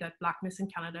the way that Blackness in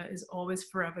Canada is always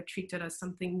forever treated as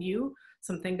something new,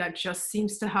 something that just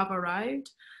seems to have arrived.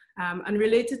 And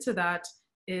related to that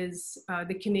is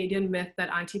the Canadian myth that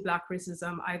anti-Black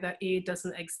racism either A,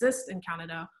 doesn't exist in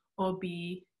Canada, or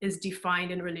B, is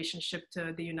defined in relationship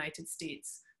to the United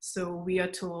States. So we are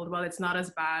told, well, it's not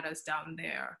as bad as down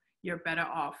there, you're better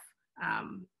off.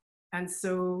 And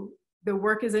so the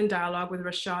work is in dialogue with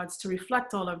Rashad's to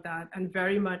reflect all of that, and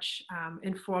very much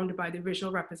informed by the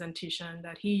visual representation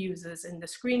that he uses in the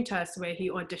screen test, where he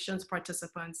auditions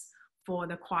participants for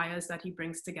the choirs that he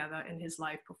brings together in his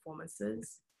live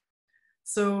performances.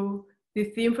 So the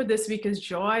theme for this week is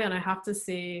joy, and I have to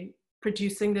say,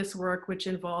 producing this work, which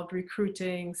involved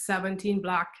recruiting 17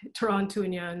 Black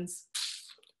Torontonians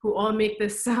who all make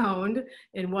this sound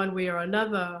in one way or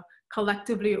another,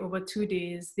 collectively over 2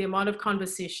 days, the amount of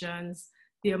conversations,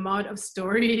 the amount of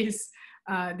stories,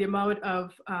 the amount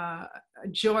of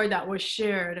joy that was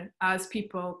shared as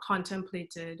people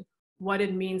contemplated what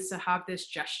it means to have this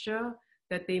gesture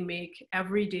that they make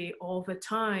every day, all the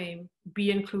time, be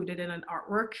included in an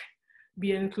artwork,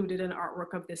 be included in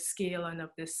artwork of this scale and of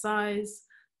this size,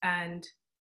 and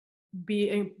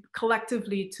be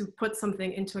collectively to put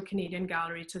something into a Canadian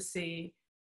gallery to say,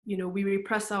 we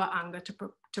repress our anger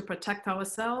to protect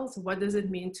ourselves. What does it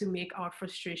mean to make our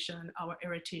frustration, our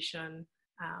irritation,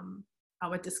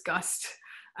 our disgust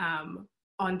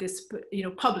on this,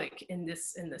 public in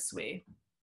this way?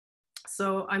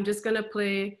 So I'm just gonna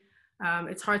play.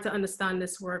 It's hard to understand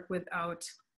this work without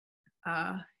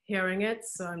hearing it.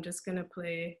 So I'm just gonna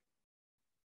play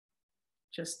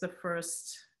just the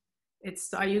first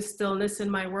I use stillness in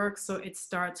my work, so it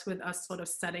starts with us sort of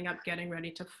setting up, getting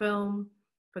ready to film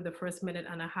for the first minute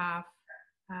and a half.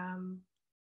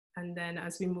 And then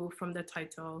as we move from the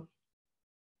title.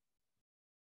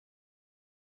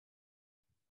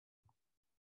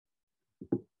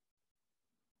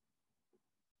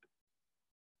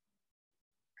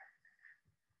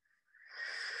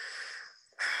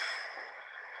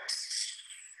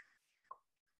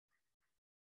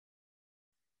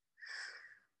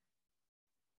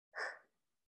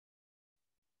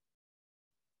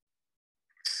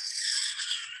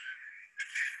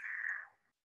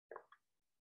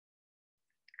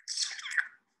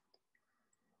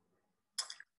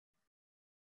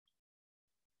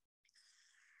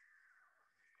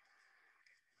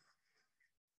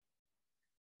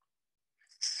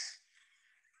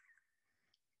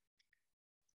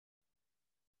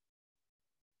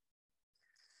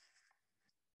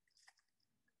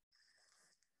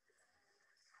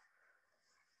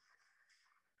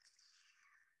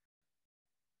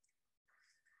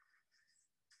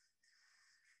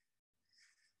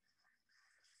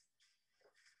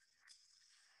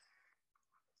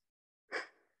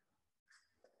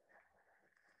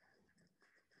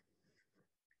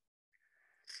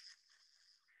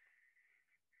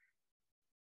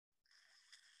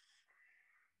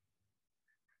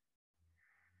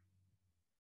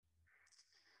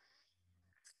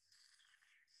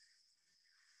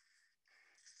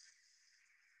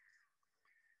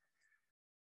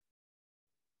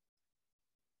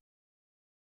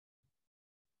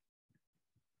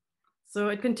 So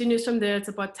it continues from there. It's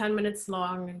about 10 minutes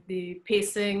long. The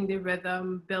pacing, the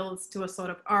rhythm builds to a sort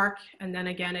of arc. And then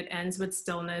again, it ends with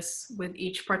stillness, with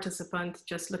each participant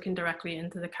just looking directly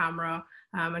into the camera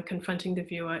and confronting the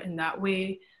viewer in that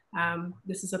way.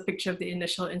 This is a picture of the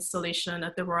initial installation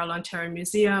at the Royal Ontario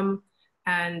Museum.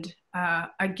 And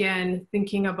again,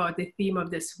 thinking about the theme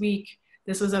of this week,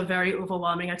 this was a very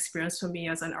overwhelming experience for me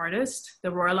as an artist.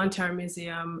 The Royal Ontario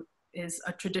Museum is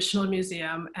a traditional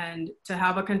museum, and to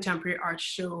have a contemporary art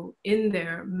show in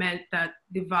there meant that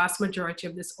the vast majority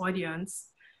of this audience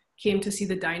came to see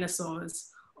the dinosaurs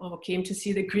or came to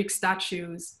see the Greek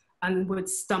statues and would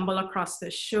stumble across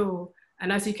this show.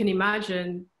 And as you can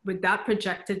imagine, with that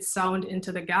projected sound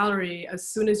into the gallery, as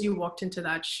soon as you walked into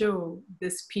that show,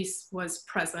 this piece was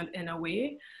present in a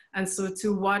way. And so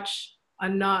to watch a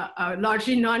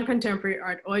largely non-contemporary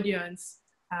art audience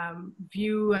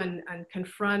view and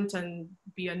confront and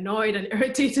be annoyed and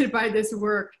irritated by this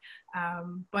work,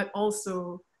 but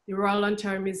also the Royal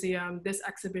Ontario Museum, this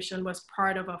exhibition was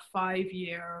part of a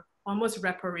 5-year almost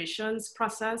reparations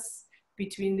process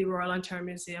between the Royal Ontario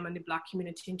Museum and the Black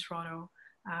community in Toronto.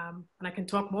 And I can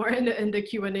talk more in the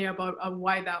Q&A about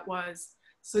why that was.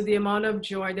 So the amount of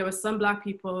joy, there were some Black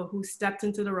people who stepped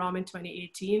into the realm in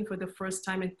 2018 for the first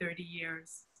time in 30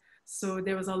 years. So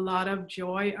there was a lot of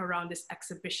joy around this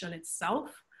exhibition itself.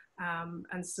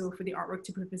 And so for the artwork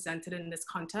to be presented in this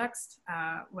context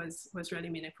was really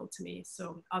meaningful to me.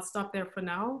 So I'll stop there for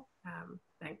now.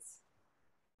 Thanks.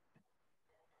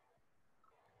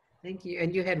 Thank you.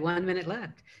 And you had 1 minute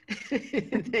left.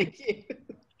 Thank you.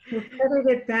 We'll try to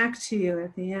get back to you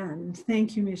at the end.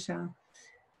 Thank you, Michelle.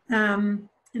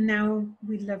 And now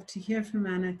we'd love to hear from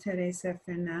Ana Teresa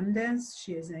Fernandez.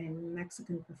 She is a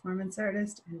Mexican performance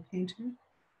artist and painter.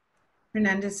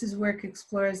 Fernandez's work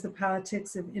explores the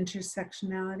politics of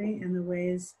intersectionality and the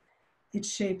ways it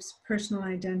shapes personal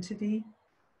identity,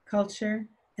 culture,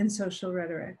 and social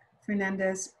rhetoric.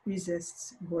 Fernandez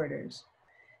resists borders.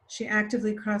 She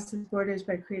actively crosses borders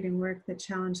by creating work that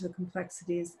challenges the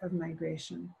complexities of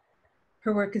migration.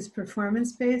 Her work is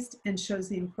performance-based and shows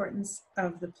the importance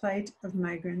of the plight of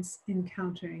migrants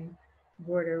encountering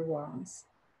border walls.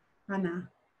 Ana.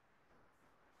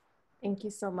 Thank you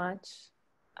so much.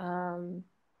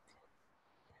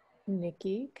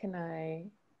 Nikki, can I?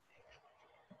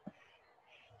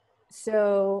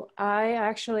 So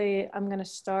I'm going to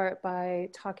start by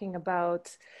talking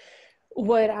about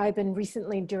what I've been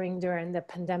recently doing during the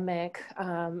pandemic.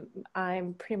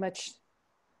 I'm pretty much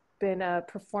been a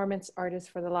performance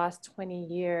artist for the last 20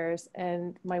 years,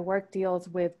 and my work deals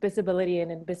with visibility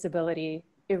and invisibility,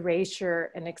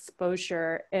 erasure and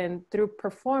exposure, and through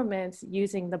performance,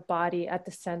 using the body at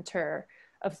the center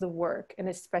of the work, and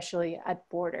especially at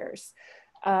borders.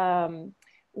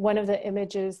 One of the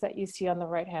images that you see on the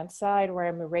right-hand side, where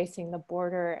I'm erasing the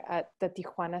border at the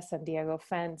Tijuana-San Diego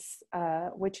fence,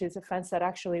 which is a fence that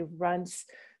actually runs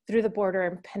through the border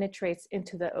and penetrates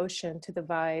into the ocean to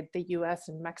divide the US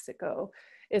and Mexico,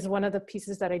 is one of the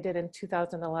pieces that I did in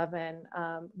 2011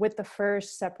 with the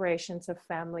first separations of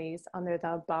families under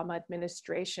the Obama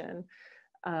administration.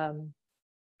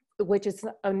 which is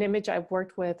an image I've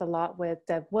worked with a lot with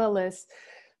Deb Willis,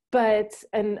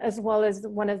 and as well as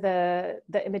one of the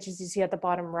images you see at the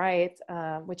bottom right,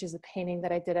 which is a painting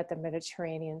that I did at the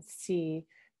Mediterranean Sea.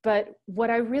 But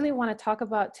what I really want to talk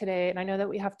about today, and I know that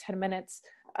we have 10 minutes,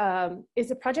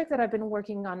 is a project that I've been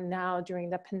working on now during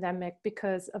the pandemic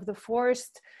because of the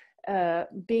forced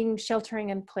being sheltering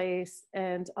in place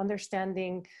and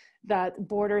understanding that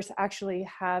borders actually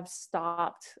have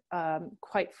stopped,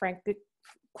 quite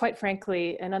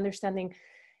frankly, and understanding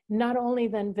not only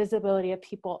the invisibility of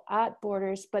people at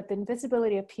borders, but the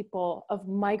invisibility of people, of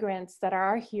migrants that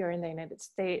are here in the United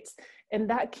States. And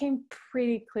that came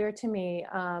pretty clear to me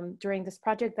during this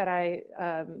project that I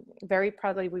very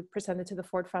proudly, we presented to the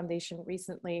Ford Foundation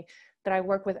recently, that I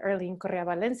work with Arlene Correa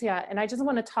Valencia. And I just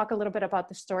want to talk a little bit about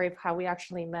the story of how we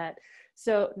actually met.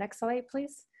 So next slide,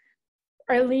 please.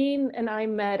 Arlene and I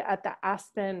met at the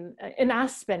in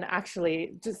Aspen,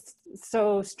 actually, just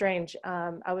so strange.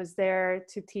 I was there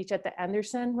to teach at the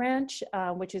Anderson Ranch,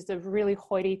 which is a really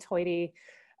hoity-toity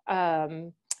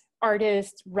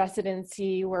artist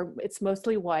residency where it's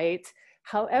mostly white.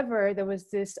 However, there was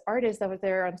this artist that was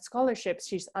there on scholarships.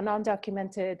 She's an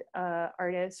undocumented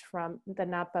artist from the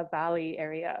Napa Valley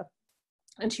area.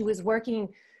 And she was working,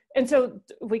 and so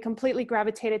we completely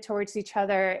gravitated towards each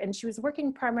other. And she was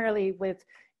working primarily with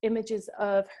images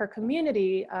of her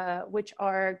community, which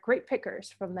are grape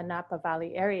pickers from the Napa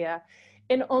Valley area,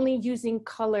 and only using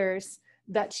colors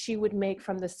that she would make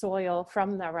from the soil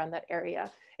from around that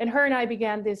area. And her and I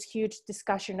began this huge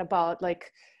discussion about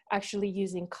like actually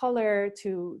using color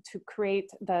to create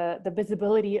the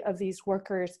visibility of these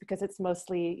workers, because it's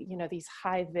mostly, you know, these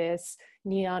high-vis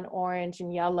neon orange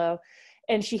and yellow.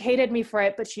 And she hated me for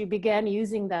it, but she began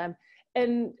using them.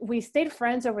 And we stayed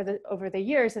friends over the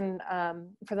years. And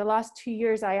for the last 2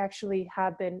 years, I actually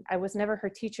I was never her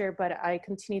teacher, but I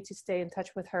continued to stay in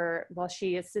touch with her while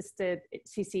she assisted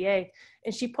CCA.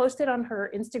 And she posted on her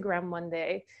Instagram one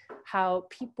day how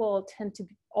people tend to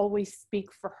always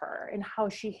speak for her and how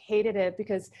she hated it,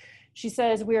 because she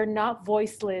says, we are not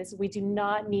voiceless. We do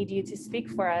not need you to speak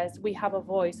for us. We have a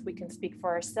voice. We can speak for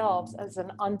ourselves as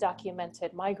an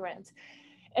undocumented migrant.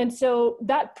 And so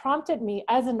that prompted me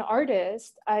as an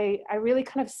artist. I really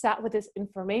kind of sat with this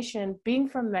information, being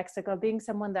from Mexico, being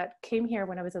someone that came here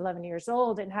when I was 11 years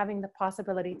old, and having the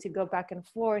possibility to go back and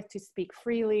forth, to speak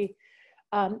freely,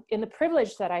 in the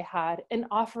privilege that I had, and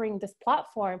offering this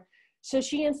platform. So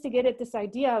she instigated this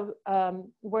idea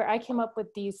where I came up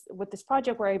with this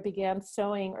project where I began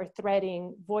sewing or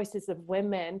threading voices of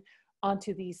women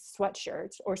onto these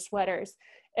sweatshirts or sweaters.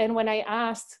 And when I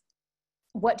asked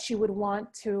what she would want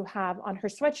to have on her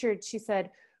sweatshirt, she said,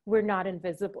 we're not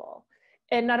invisible.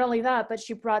 And not only that, but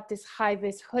she brought this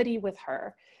high-vis hoodie with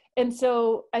her. And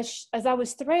so as I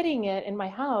was threading it in my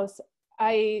house,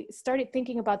 I started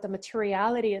thinking about the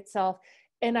materiality itself.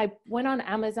 And I went on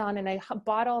Amazon and I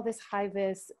bought all this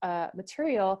high-vis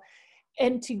material.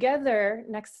 And together,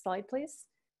 next slide, please,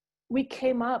 we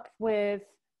came up with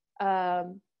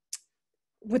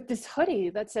this hoodie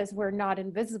that says we're not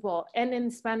invisible, and in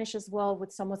Spanish as well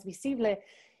with Somos Visible.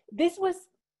 This was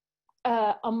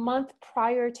a month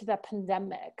prior to the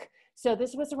pandemic. So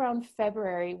this was around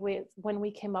February when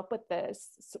we came up with this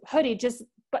hoodie, just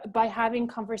by having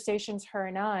conversations, her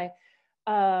and I.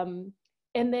 And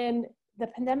then the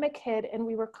pandemic hit, and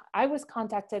I was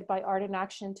contacted by Art in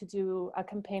Action to do a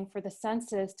campaign for the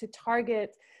census to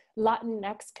target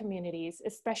Latinx communities,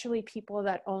 especially people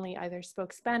that only either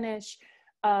spoke Spanish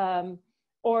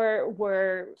or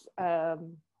were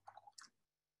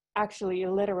actually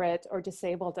illiterate or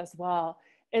disabled as well.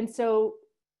 And so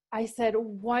I said,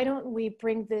 why don't we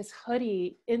turn this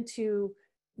hoodie into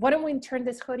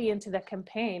the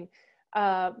campaign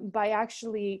by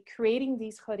actually creating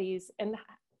these hoodies and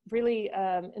really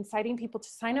inciting people to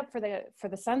sign up for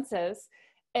the census.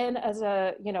 And as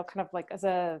a, kind of like as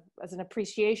an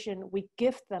appreciation, we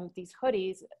gift them these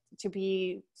hoodies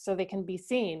so they can be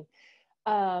seen.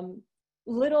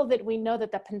 Little did we know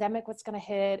that the pandemic was going to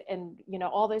hit, and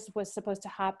all this was supposed to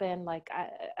happen like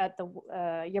at the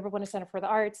Yerba Buena Center for the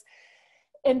Arts.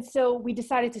 And so we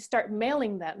decided to start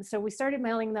mailing them. So we started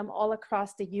mailing them all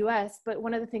across the US. But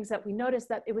one of the things that we noticed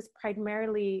that it was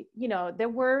primarily, there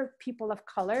were people of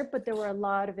color, but there were a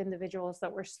lot of individuals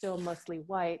that were still mostly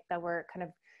white that were kind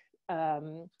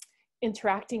of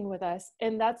interacting with us.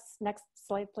 And that's, next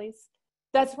slide, please.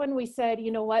 That's when we said, you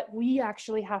know what, we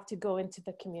actually have to go into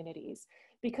the communities.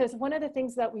 Because one of the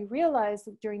things that we realized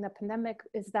during the pandemic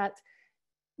is that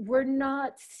we're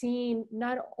not seen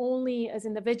not only as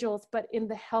individuals, but in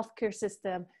the healthcare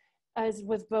system, as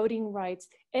with voting rights.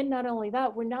 And not only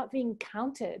that, we're not being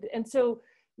counted. And so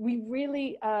we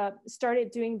really started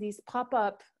doing these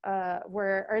pop-up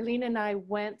where Arlene and I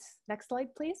went, next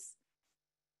slide, please.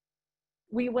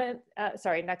 We went,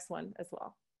 sorry, next one as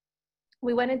well.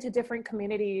 We went into different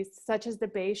communities, such as the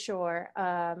Bayshore,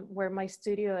 where my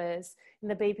studio is, in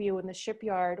the Bayview in the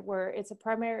Shipyard, where it's a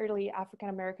primarily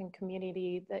African-American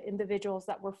community. The individuals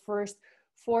that were first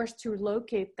forced to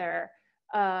locate there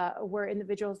were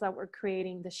individuals that were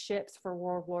creating the ships for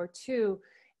World War II.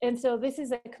 And so this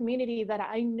is a community that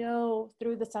I know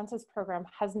through the census program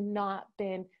has not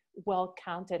been well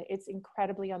counted. It's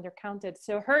incredibly undercounted.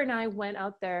 So her and I went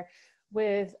out there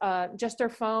with just our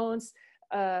phones,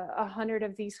 100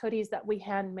 of these hoodies that we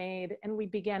handmade, and we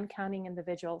began counting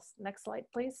individuals. Next slide,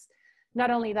 please. Not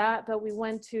only that, but we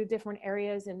went to different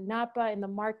areas in Napa, in the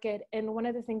market, and one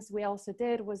of the things we also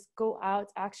did was go out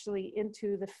actually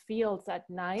into the fields at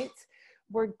night.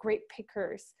 We're great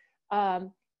pickers,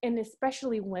 and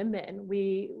especially women.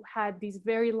 We had these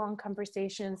very long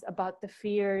conversations about the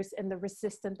fears and the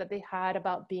resistance that they had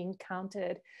about being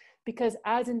counted, because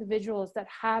as individuals that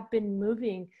have been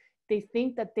moving, they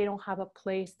think that they don't have a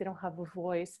place, they don't have a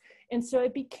voice. And so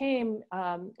it became,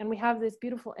 and we have this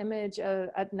beautiful image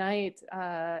at night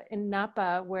in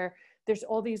Napa where there's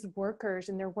all these workers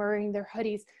and they're wearing their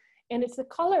hoodies. And it's the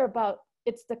color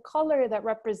that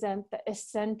represent the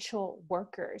essential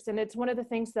workers. And it's one of the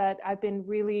things that I've been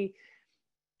really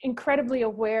incredibly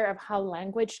aware of how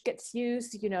language gets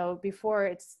used. You know, before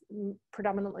it's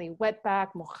predominantly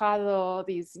wetback, mojado,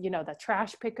 these, you know, the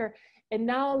trash picker. And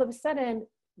now all of a sudden,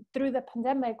 through the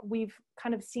pandemic, we've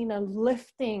kind of seen a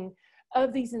lifting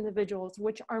of these individuals,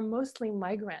 which are mostly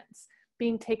migrants,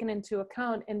 being taken into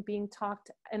account and being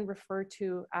talked and referred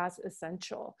to as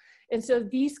essential. And so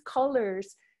these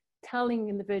colors telling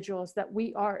individuals that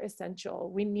we are essential,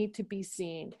 we need to be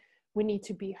seen, we need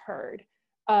to be heard.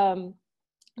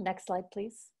 Next slide,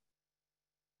 please.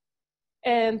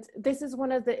 And this is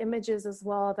one of the images as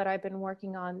well that I've been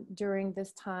working on during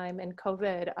this time in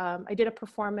COVID. I did a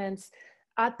performance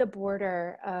at the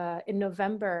border back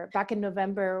in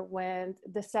November, when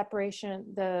the separation,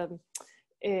 the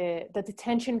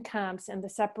detention camps and the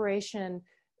separation,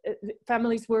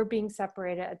 families were being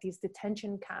separated at these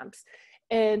detention camps.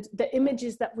 And the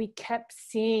images that we kept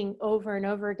seeing over and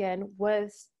over again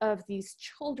was of these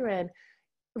children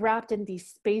wrapped in these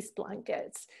space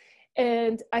blankets.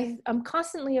 And I'm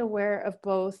constantly aware of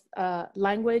both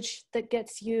language that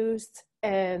gets used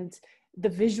and the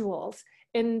visuals.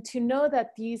 And to know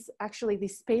that these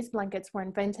space blankets were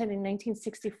invented in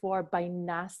 1964 by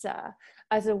NASA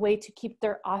as a way to keep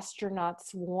their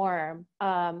astronauts warm.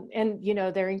 And, you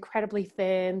know, they're incredibly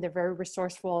thin, they're very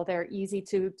resourceful, they're easy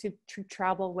to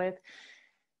travel with.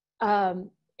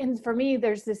 And for me,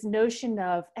 there's this notion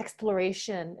of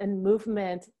exploration and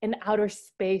movement in outer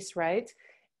space, right?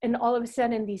 And all of a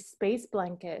sudden, these space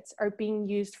blankets are being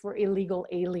used for illegal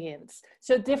aliens.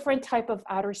 So different type of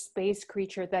outer space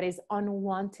creature that is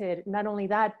unwanted. Not only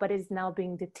that, but is now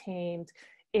being detained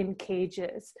in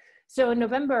cages. So in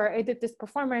November, I did this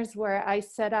performance where I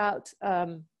set out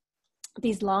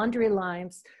these laundry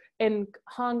lines and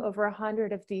hung over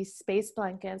 100 of these space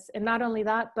blankets. And not only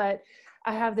that, but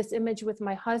I have this image with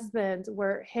my husband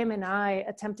where him and I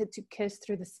attempted to kiss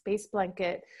through the space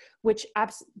blanket, which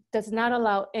does not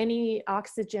allow any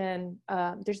oxygen.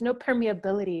 There's no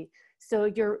permeability. So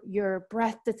your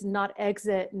breath does not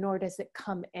exit, nor does it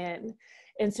come in.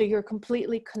 And so you're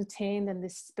completely contained in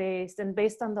this space. And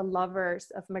based on the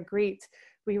lovers of Magritte,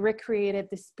 we recreated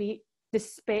this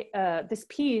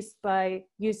piece by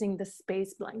using the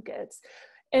space blankets.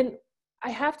 And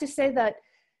I have to say that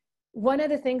one of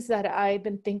the things that I've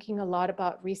been thinking a lot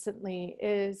about recently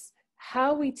is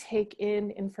how we take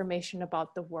in information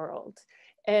about the world.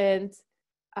 And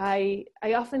I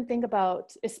often think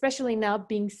about, especially now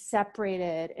being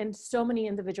separated and so many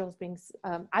individuals being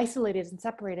isolated and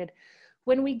separated,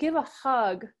 when we give a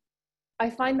hug, I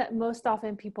find that most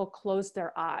often people close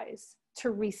their eyes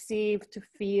to receive, to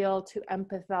feel, to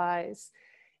empathize.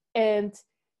 And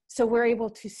so we're able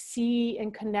to see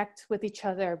and connect with each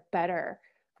other better,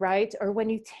 right? Or when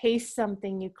you taste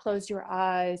something, you close your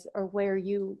eyes, or where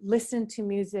you listen to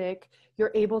music,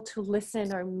 you're able to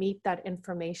listen or meet that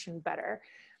information better.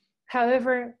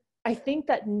 However, I think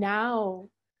that now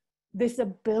this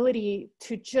ability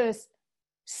to just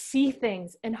see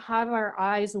things and have our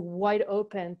eyes wide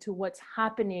open to what's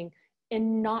happening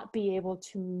and not be able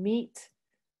to meet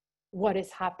what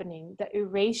is happening, the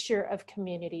erasure of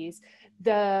communities,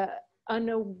 that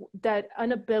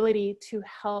inability to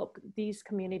help these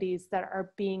communities that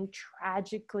are being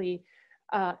tragically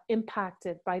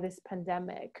impacted by this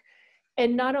pandemic.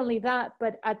 And not only that,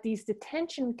 but at these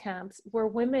detention camps where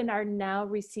women are now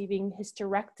receiving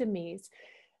hysterectomies,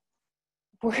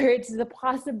 where it's the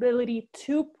possibility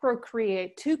to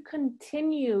procreate, to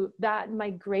continue that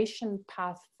migration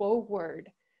path forward.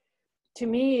 To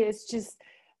me, it's just,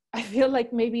 I feel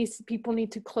like maybe people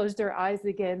need to close their eyes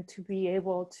again to be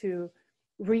able to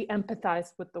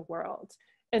re-empathize with the world.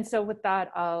 And so with that,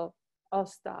 I'll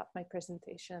stop my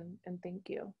presentation and thank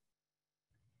you.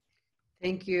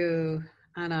 Thank you,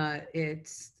 Anna.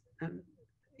 It's,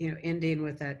 ending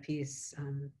with that piece,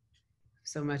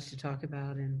 so much to talk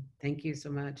about, and thank you so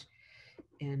much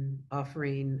in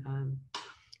offering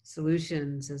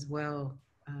solutions as well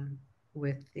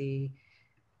with the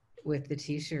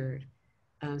t-shirt.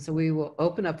 So we will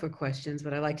open up for questions,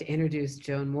 but I'd like to introduce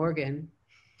Joan Morgan.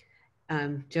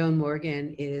 Joan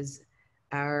Morgan is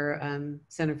our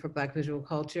Center for Black Visual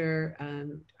Culture,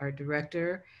 our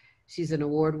director. She's an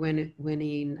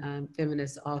award-winning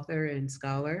feminist author and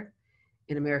scholar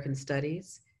in American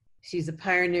Studies. She's a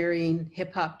pioneering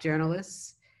hip hop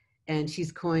journalist, and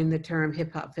she's coined the term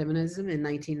hip hop feminism in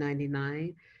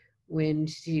 1999 when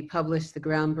she published the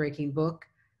groundbreaking book,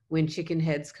 When Chicken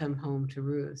Heads Come Home to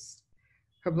Roost.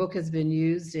 Her book has been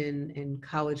used in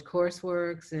college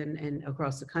courseworks and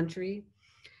across the country.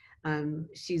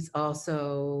 She's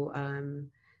also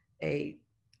a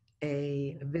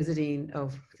visiting,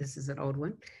 oh, this is an old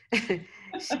one.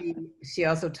 she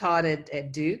also taught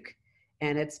at Duke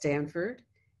and at Stanford.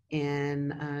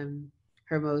 And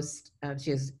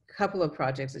she has a couple of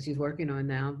projects that she's working on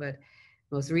now, but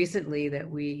most recently that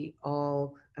we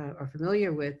all are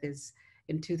familiar with is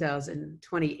in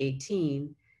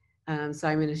 2018,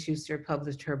 Simon & Schuster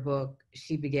published her book,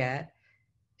 She Begat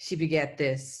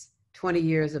This, 20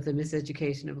 Years of the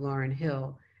Miseducation of Lauryn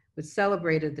Hill, which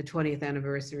celebrated the 20th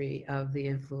anniversary of the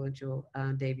influential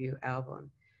debut album.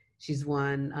 She's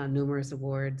won numerous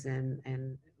awards,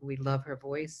 and we love her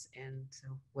voice. And so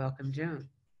welcome, Joan,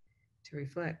 to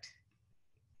Reflect.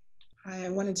 Hi, I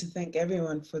wanted to thank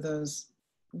everyone for those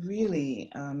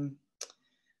really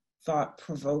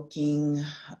thought-provoking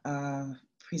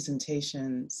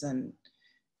presentations, and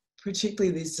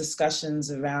particularly these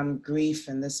discussions around grief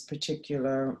in this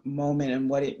particular moment and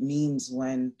what it means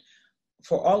when,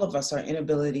 for all of us, our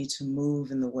inability to move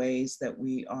in the ways that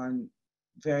we are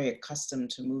very accustomed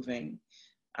to moving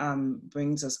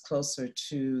brings us closer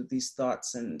to these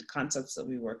thoughts and concepts that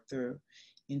we work through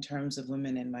in terms of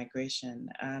women in migration.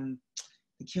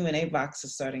 The Q&A box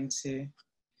is starting to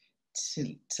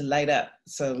light up,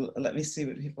 so let me see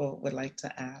what people would like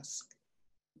to ask.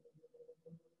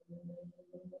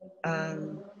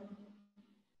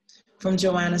 From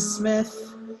Joanna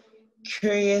Smith,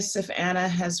 curious if Anna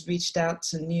has reached out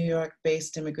to New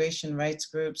York-based immigration rights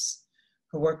groups.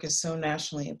 Her work is so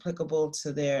nationally applicable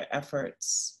to their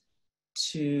efforts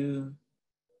to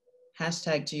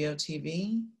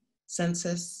 #GOTV,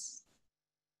 census,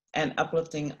 and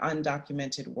uplifting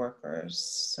undocumented workers.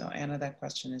 So Anna, that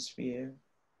question is for you.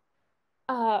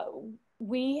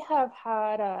 We have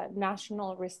had a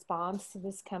national response to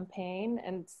this campaign,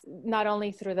 and not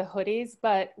only through the hoodies,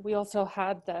 but we also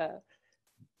had the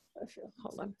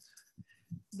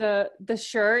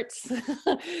shirts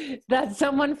that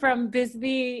someone from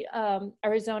Bisbee,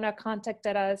 Arizona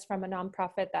contacted us from a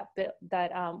nonprofit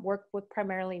that worked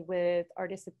primarily with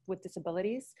artists with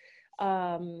disabilities.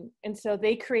 And so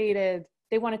they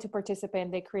wanted to participate,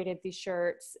 and they created these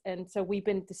shirts. And so we've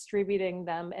been distributing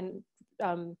them and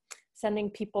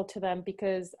sending people to them,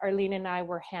 because Arlene and I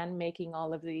were hand making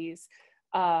all of these.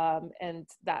 And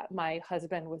that my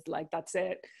husband was like, that's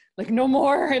it, like no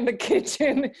more in the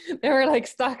kitchen. There were like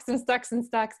stocks and stocks and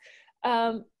stocks.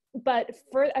 But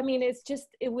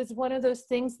it was one of those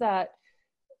things that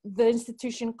the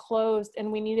institution closed,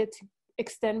 and we needed to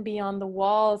extend beyond the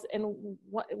walls. And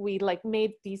we like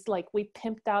made these, like we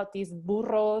pimped out these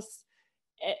burros,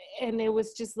 and it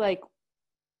was just like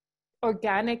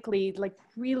organically, like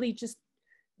really just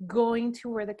going to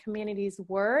where the communities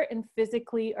were, and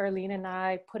physically Arlene and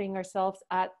I putting ourselves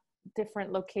at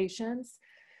different locations.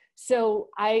 So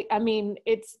I mean,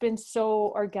 it's been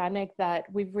so organic that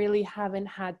we really haven't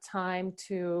had time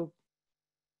to,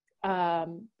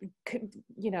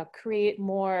 create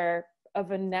more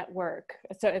of a network.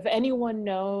 So if anyone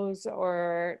knows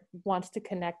or wants to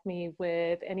connect me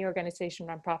with any organization,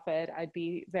 nonprofit, I'd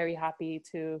be very happy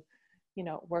to,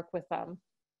 work with them.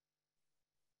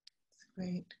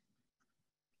 Great.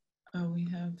 We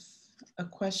have a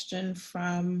question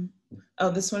from,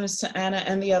 this one is to Anna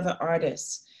and the other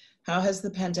artists. How has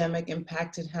the pandemic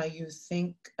impacted how you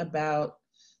think about,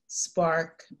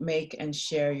 spark, make, and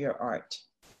share your art?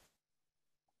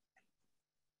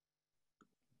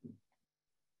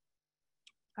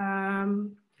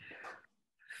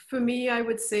 For me, I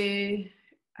would say,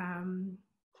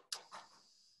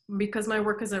 because my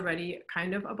work is already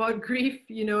kind of about grief,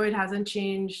 you know, it hasn't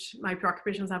changed, my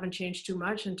preoccupations haven't changed too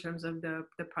much in terms of the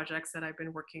projects that I've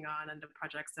been working on and the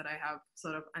projects that I have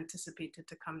sort of anticipated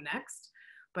to come next.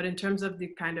 But in terms of the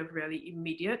kind of really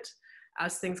immediate,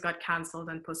 as things got canceled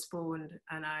and postponed,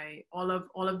 and all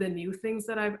of the new things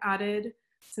that I've added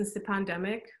since the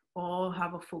pandemic all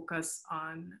have a focus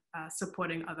on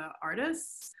supporting other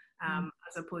artists.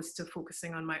 As opposed to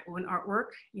focusing on my own artwork.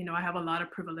 You know, I have a lot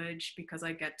of privilege because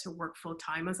I get to work full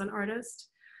time as an artist.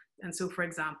 And so, for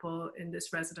example, in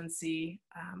this residency,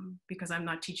 because I'm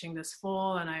not teaching this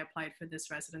fall and I applied for this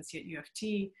residency at U of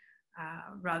T,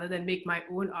 rather than make my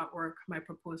own artwork, my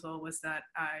proposal was that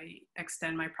I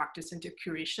extend my practice into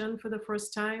curation for the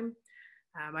first time.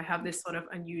 I have this sort of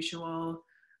unusual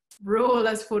role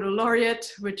as photo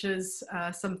laureate, which is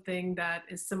something that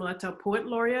is similar to a poet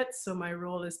laureate. So my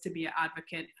role is to be an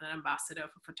advocate and an ambassador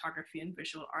for photography and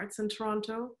visual arts in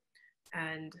Toronto.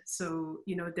 And so,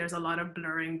 you know, there's a lot of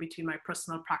blurring between my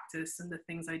personal practice and the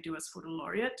things I do as photo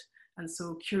laureate. And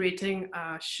so curating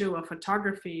a show of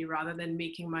photography rather than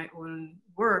making my own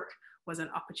work was an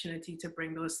opportunity to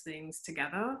bring those things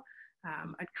together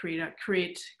and create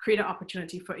an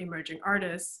opportunity for emerging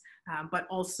artists. But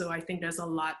also, I think there's a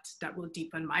lot that will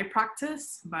deepen my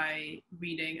practice by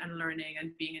reading and learning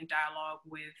and being in dialogue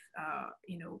with,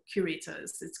 you know,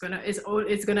 curators. It's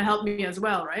gonna help me as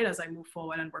well, right, as I move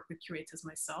forward and work with curators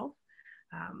myself.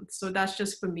 So that's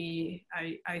just for me.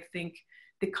 I think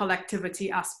the collectivity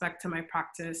aspect to my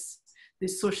practice, the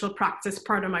social practice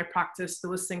part of my practice,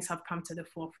 those things have come to the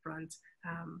forefront.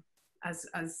 As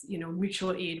you know,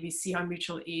 mutual aid, we see how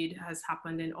mutual aid has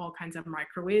happened in all kinds of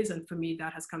micro ways. And for me,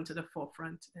 that has come to the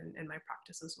forefront in my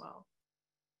practice as well.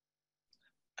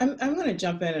 I'm going to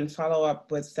jump in and follow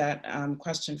up with that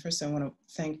question. First, I want to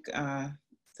thank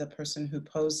the person who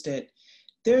posed it.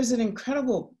 There's an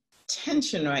incredible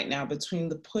tension right now between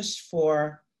the push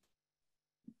for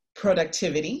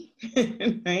productivity,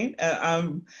 right?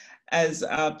 As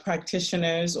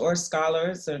practitioners or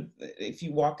scholars, or if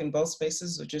you walk in both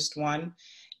spaces or just one,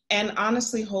 and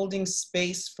honestly holding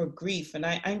space for grief. And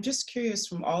I'm just curious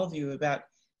from all of you about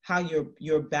how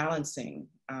you're balancing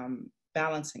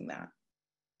that,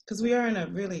 because we are in a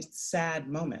really sad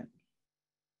moment.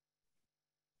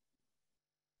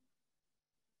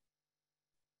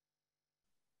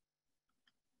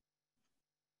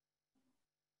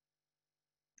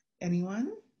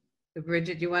 Anyone?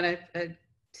 Bridget, you want to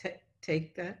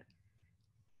take that?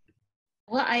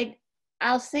 Well,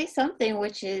 I'll say something,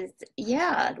 which is,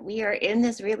 yeah, we are in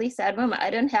this really sad moment. I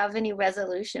don't have any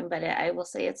resolution, but I will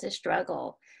say it's a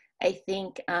struggle. I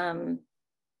think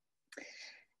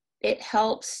it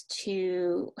helps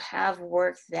to have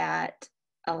work that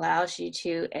allows you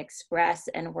to express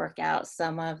and work out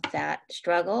some of that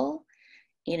struggle,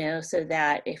 you know, so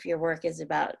that if your work is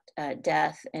about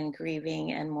death and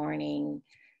grieving and mourning,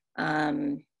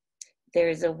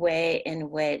 there's a way in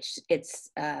which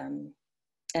it's, and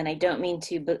I don't mean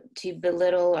to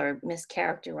belittle or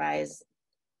mischaracterize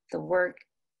the work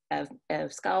of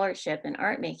scholarship and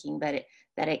art making, but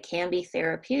that it can be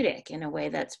therapeutic in a way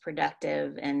that's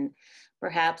productive and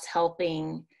perhaps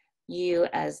helping you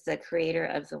as the creator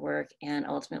of the work and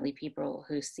ultimately people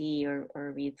who see or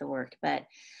read the work. But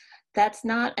that's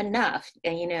not enough.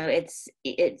 And, you know, it's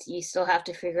you still have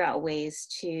to figure out ways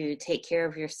to take care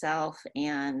of yourself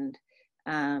and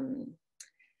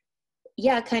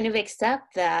yeah, kind of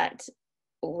accept that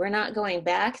we're not going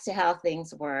back to how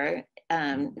things were.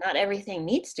 Not everything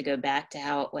needs to go back to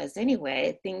how it was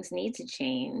anyway. Things need to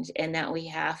change, and that we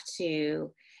have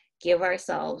to give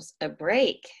ourselves a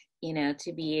break, you know,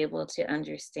 to be able to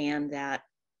understand that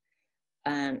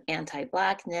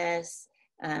anti-Blackness,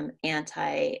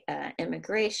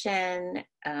 anti-immigration,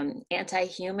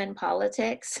 anti-human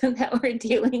politics that we're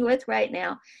dealing with right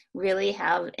now really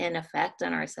have an effect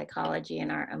on our psychology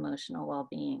and our emotional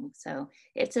well-being. So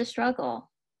it's a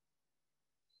struggle.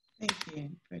 Thank you,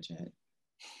 Bridget.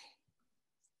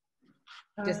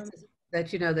 Just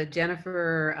that you know that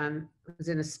Jennifer was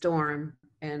in a storm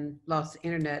and lost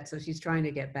internet, so she's trying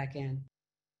to get back in.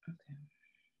 Okay.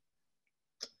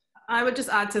 I would just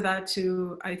add to that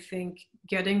too, I think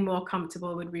getting more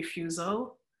comfortable with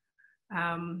refusal.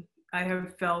 I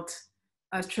have felt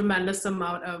a tremendous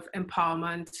amount of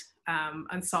empowerment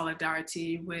and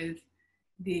solidarity with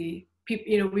the people,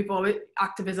 you know,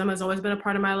 activism has always been a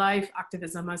part of my life.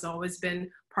 Activism has always been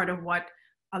part of what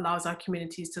allows our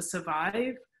communities to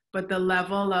survive. But the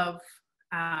level of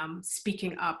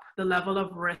speaking up, the level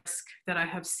of risk that I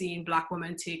have seen Black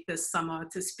women take this summer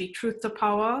to speak truth to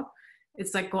power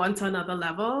it's like gone to another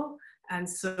level. And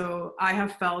so I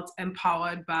have felt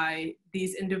empowered by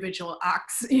these individual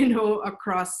acts, you know,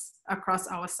 across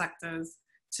our sectors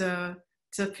to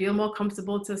feel more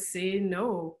comfortable to say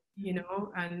no, you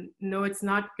know, and no, it's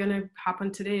not gonna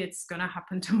happen today, it's gonna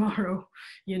happen tomorrow,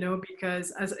 you know,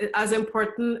 because as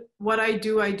important, what I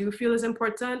do feel is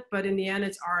important, but in the end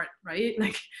it's art, right?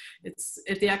 Like, it's,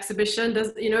 if the exhibition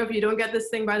does, you know, if you don't get this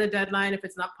thing by the deadline, if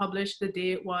it's not published the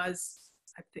day it was,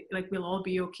 I think like we'll all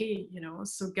be okay, you know.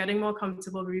 So getting more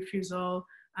comfortable with refusal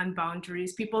and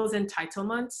boundaries, people's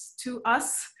entitlements to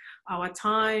us, our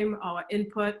time, our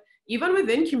input, even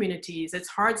within communities. It's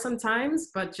hard sometimes,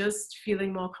 but just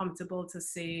feeling more comfortable to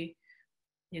say,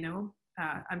 you know,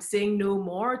 I'm saying no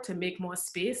more to make more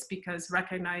space, because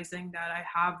recognizing that I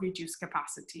have reduced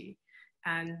capacity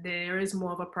and there is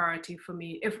more of a priority for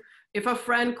me. If a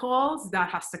friend calls, that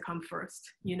has to come first.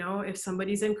 You know, if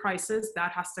somebody's in crisis,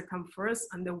 that has to come first,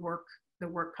 and the work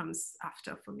comes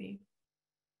after for me.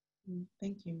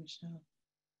 Thank you, Michelle.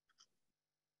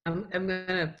 I'm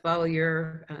gonna follow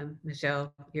your,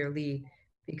 Michelle, your lead,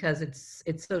 because it's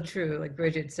so true. Like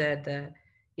Bridget said, that,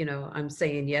 you know, I'm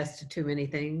saying yes to too many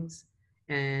things.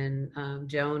 And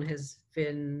Joan has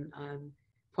been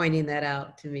pointing that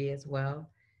out to me as well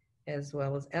as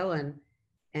Ellen.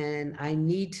 And I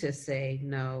need to say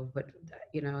no, but,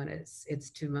 you know, and it's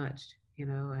too much, you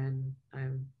know, and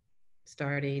I'm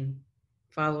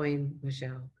following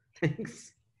Michelle.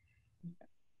 Thanks.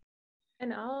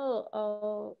 And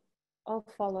I'll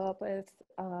follow up with,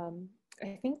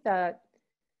 I think that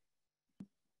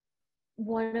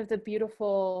one of the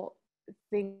beautiful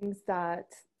things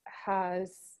that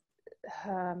has,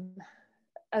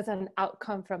 as an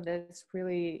outcome from this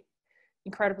really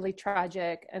incredibly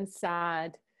tragic and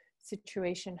sad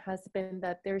situation, has been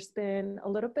that there's been a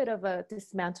little bit of a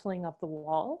dismantling of the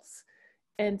walls.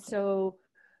 And so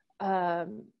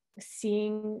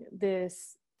seeing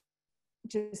this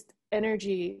just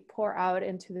energy pour out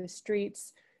into the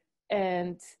streets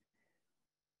and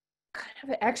kind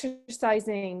of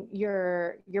exercising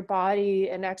your body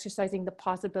and exercising the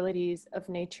possibilities of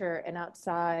nature and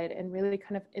outside, and really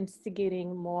kind of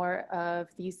instigating more of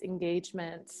these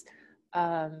engagements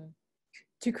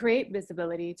to create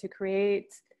visibility, to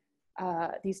create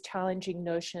these challenging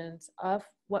notions of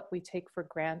what we take for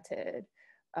granted,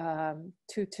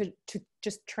 to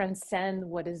just transcend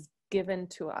what is given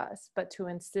to us, but to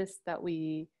insist that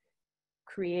we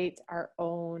create our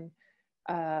own,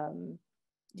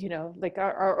 you know, like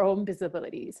our own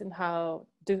visibilities and how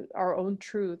our own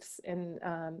truths. And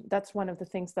that's one of the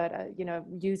things that, you know,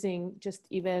 using just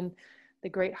even the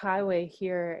Great Highway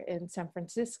here in San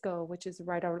Francisco, which is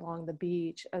right along the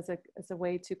beach, as a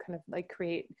way to kind of like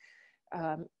create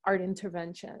art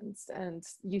interventions. And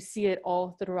you see it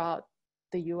all throughout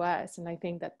the US. And I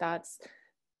think that that's,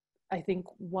 I think,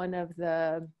 one of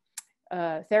the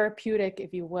therapeutic,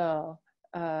 if you will,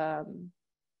 to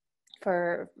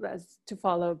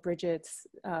follow Bridget's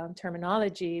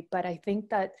terminology. But I think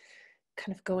that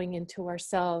kind of going into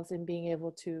ourselves and being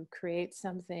able to create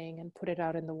something and put it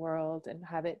out in the world and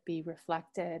have it be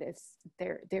reflected,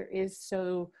 there is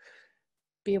so,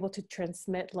 be able to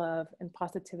transmit love and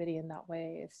positivity in that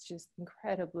way. It's just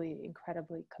incredibly,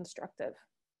 incredibly constructive.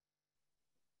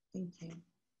 Thank you.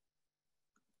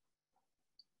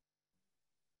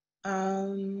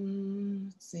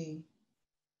 Let's see.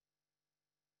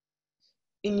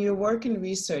 In your work and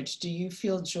research, do you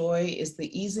feel joy is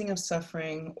the easing of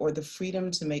suffering or the freedom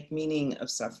to make meaning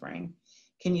of suffering?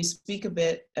 Can you speak a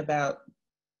bit about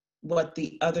what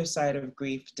the other side of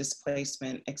grief,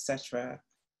 displacement, etc.,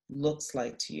 looks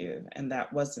like to you? And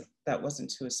that wasn't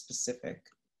to a specific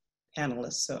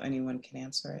panelist, so anyone can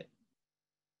answer it.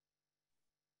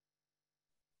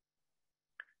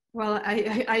 Well,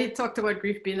 I talked about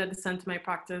grief being at the center of my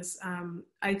practice.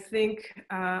 I think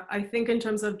in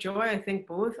terms of joy, I think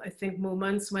both. I think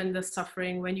moments when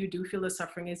you do feel the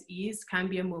suffering is eased, can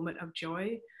be a moment of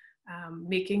joy.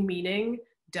 Making meaning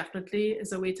definitely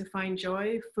is a way to find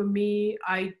joy. For me,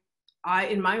 I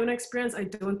in my own experience, I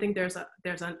don't think there's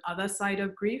an other side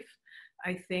of grief.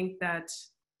 I think that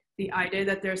the idea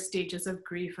that there are stages of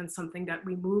grief and something that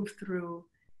we move through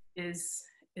is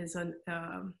an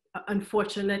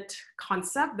unfortunate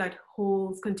concept that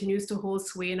continues to hold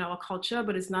sway in our culture,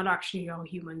 but it's not actually how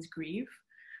humans grieve.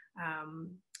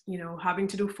 You know, having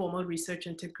to do formal research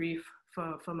into grief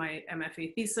for my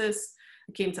MFA thesis,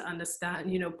 I came to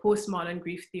understand, you know, postmodern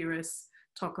grief theorists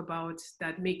talk about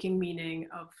that making meaning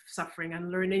of suffering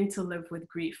and learning to live with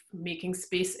grief, making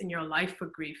space in your life for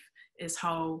grief is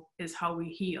how we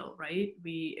heal, right?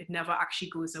 It never actually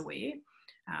goes away.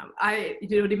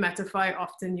 The metaphor I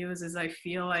often use is I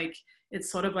feel like it's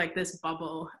sort of like this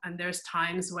bubble, and there's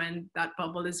times when that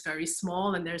bubble is very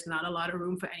small and there's not a lot of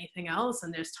room for anything else,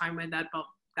 and there's time when that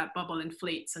bubble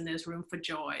inflates and there's room for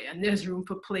joy and there's room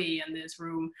for play and there's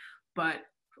room. But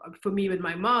for me with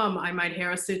my mom, I might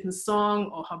hear a certain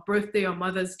song or her birthday or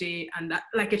Mother's Day, and that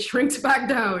like it shrinks back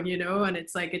down, and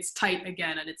it's like it's tight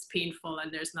again and it's painful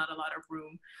and there's not a lot of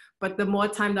room. But the more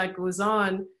time that goes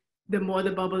on, the more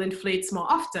the bubble inflates more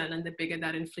often and the bigger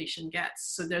that inflation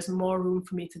gets. So there's more room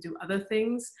for me to do other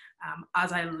things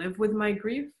as I live with my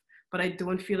grief, but I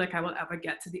don't feel like I will ever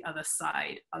get to the other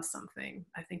side of something.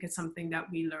 I think it's something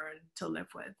that we learn to live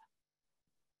with.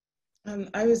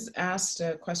 I was asked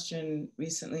a question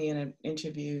recently in an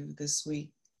interview this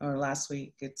week or last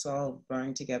week. It's all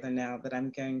blurring together now, but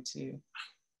I'm going to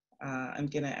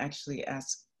actually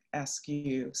ask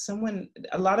you.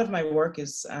 A lot of my work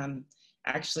is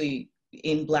actually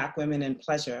in Black women and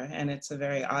pleasure, and it's a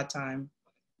very odd time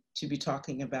to be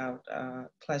talking about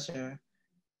pleasure,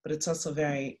 but it's also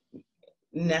very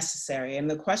necessary. And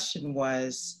the question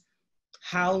was,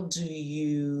 how do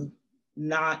you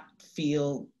not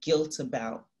feel guilt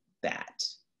about that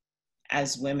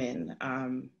as women,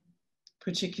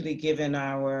 particularly given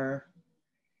our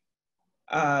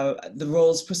the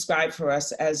roles prescribed for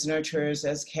us as nurturers,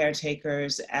 as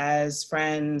caretakers, as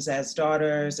friends, as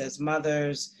daughters, as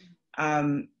mothers.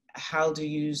 How do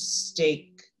you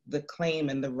stake the claim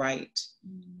and the right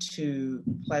to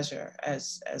pleasure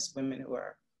as women who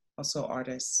are also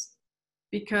artists?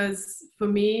 Because for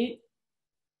me,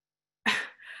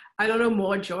 I don't know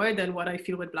more joy than what I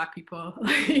feel with Black people.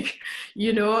 Like,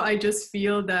 I just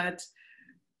feel that,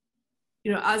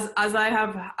 as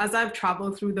I've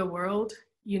traveled through the world,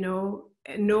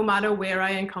 no matter where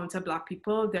I encounter Black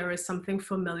people, there is something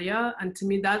familiar. And to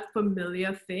me, that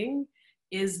familiar thing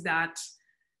is that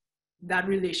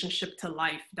relationship to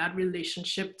life, that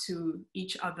relationship to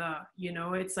each other.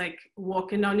 It's like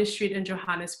walking down the street in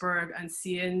Johannesburg and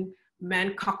seeing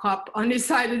men cock up on the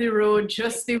side of the road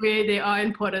just the way they are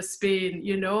in Port of Spain,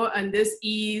 and this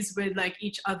ease with like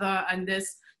each other, and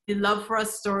the love for a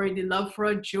story, the love for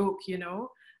a joke.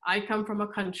 I come from a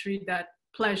country that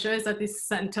pleasure is at the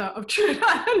center of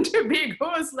Trinidad and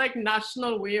Tobago's like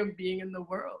national way of being in the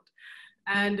world.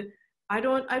 And I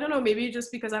don't know, maybe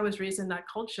just because I was raised in that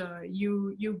culture,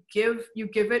 you give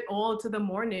it all to the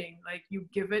mourning, like you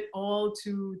give it all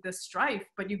to the strife,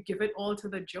 but you give it all to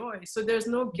the joy. So there's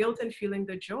no guilt in feeling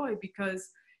the joy, because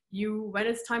when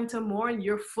it's time to mourn,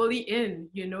 you're fully in,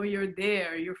 you're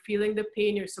there, you're feeling the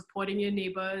pain, you're supporting your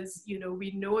neighbors.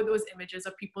 We know those images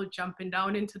of people jumping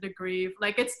down into the grave,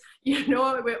 like it's,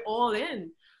 we're all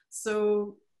in.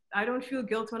 So I don't feel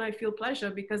guilt when I feel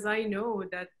pleasure, because I know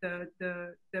that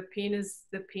the pain is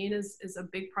a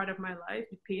big part of my life,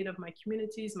 the pain of my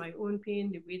communities, my own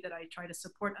pain, the way that I try to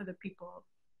support other people.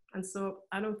 And so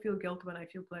I don't feel guilt when I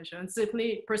feel pleasure. And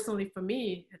certainly, personally for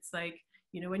me, it's like,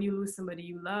 when you lose somebody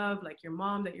you love, like your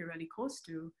mom that you're really close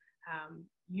to,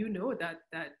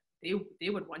 that they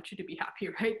would want you to be happy,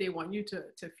 right? They want you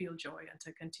to feel joy and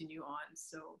to continue on.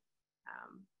 So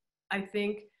I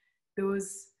think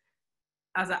those,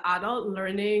 as an adult,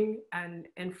 learning and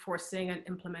enforcing and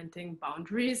implementing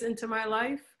boundaries into my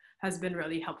life has been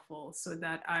really helpful, so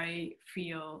that I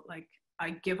feel like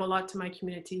I give a lot to my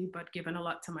community, but giving a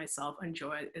lot to myself, and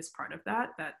joy is part of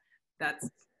that.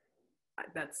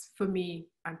 That's for me,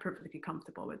 I'm perfectly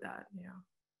comfortable with that. Yeah.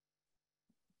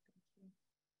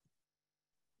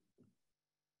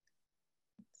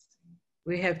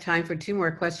 We have time for 2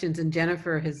 more questions, and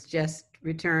Jennifer has just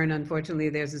returned. Unfortunately,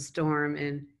 there's a storm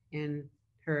in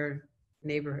her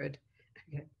neighborhood.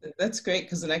 Okay. That's great,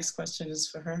 because the next question is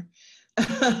for her.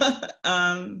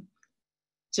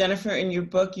 Jennifer, in your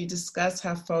book, you discuss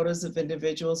how photos of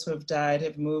individuals who have died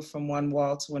have moved from one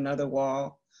wall to another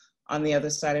wall on the other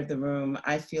side of the room.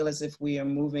 I feel as if we are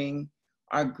moving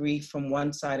our grief from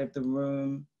one side of the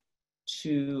room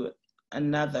to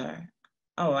another.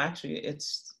 Oh, actually,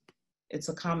 it's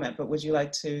a comment, but would you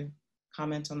like to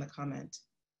comment on the comment?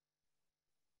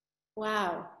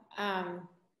 Wow. I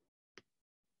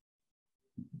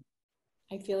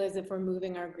feel as if we're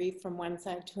moving our grief from one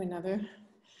side to another.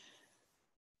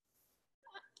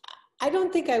 I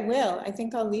don't think I will. I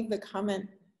think I'll leave the comment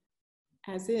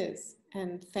as is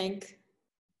and thank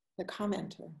the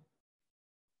commenter.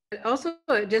 Also,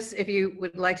 just if you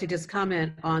would like to just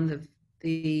comment on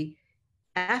the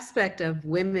aspect of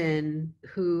women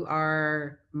who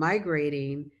are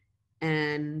migrating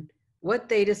and what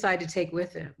they decide to take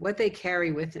with them, what they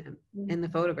carry with them in the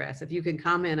photographs. If you can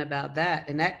comment about that,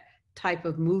 and that type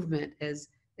of movement, as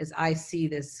I see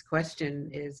this question,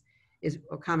 is is,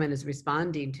 or comment is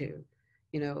responding to,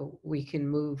 you know, we can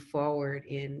move forward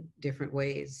in different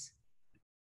ways.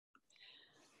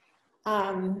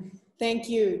 Thank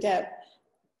you, Deb.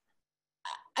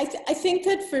 I think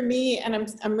that for me, and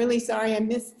I'm really sorry I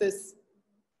missed this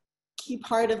key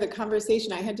part of the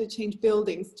conversation. I had to change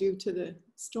buildings due to the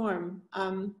storm.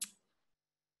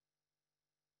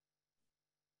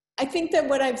 I think that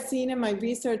what I've seen in my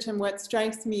research and what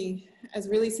strikes me as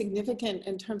really significant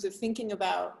in terms of thinking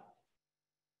about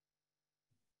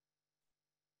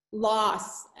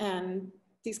loss and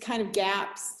these kind of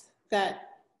gaps that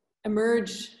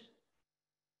emerge.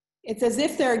 It's as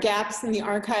if there are gaps in the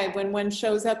archive when one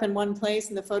shows up in one place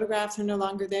and the photographs are no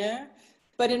longer there.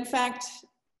 But in fact,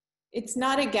 it's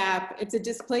not a gap, it's a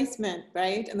displacement,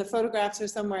 right? And the photographs are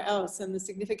somewhere else and the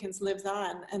significance lives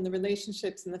on and the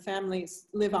relationships and the families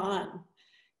live on.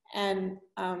 And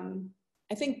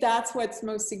I think that's what's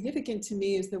most significant to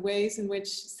me is the ways in which,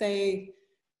 say,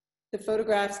 the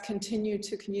photographs continue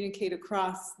to communicate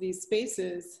across these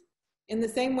spaces in the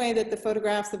same way that the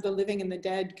photographs of the living and the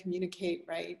dead communicate,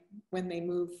 right? When they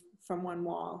move from one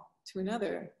wall to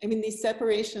another. I mean, these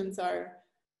separations are,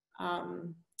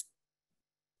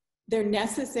 they're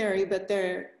necessary, but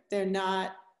they're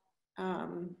not,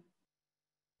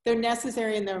 they're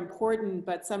necessary and they're important,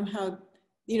 but somehow,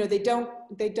 you know, they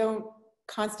don't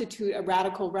constitute a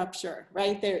radical rupture,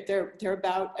 right? They're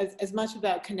about as much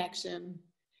about connection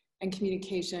and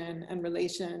communication and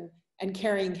relation and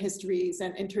carrying histories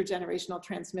and intergenerational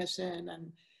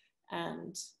transmission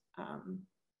and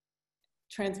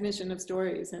transmission of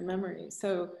stories and memories.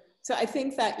 So I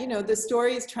think that, you know, the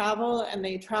stories travel and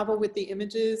they travel with the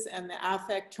images and the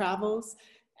affect travels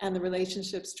and the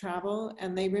relationships travel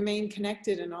and they remain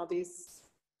connected in all these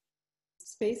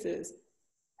spaces.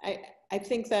 I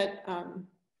think that,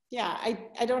 yeah,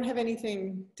 I don't have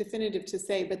anything definitive to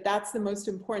say, but that's the most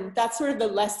important, that's sort of the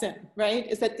lesson, right?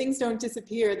 Is that things don't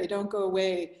disappear, they don't go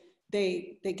away,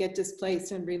 they get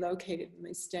displaced and relocated and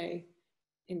they stay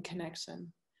in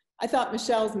connection. I thought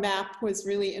Michelle's map was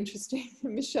really interesting.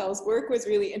 Michelle's work was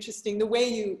really interesting. The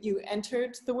way you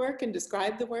entered the work and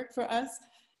described the work for us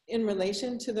in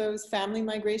relation to those family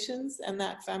migrations and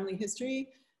that family history,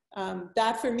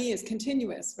 that for me is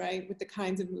continuous, right? With the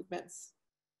kinds of movements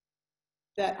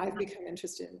that I've become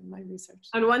interested in my research.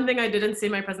 And one thing I didn't say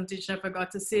in my presentation, I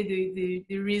forgot to say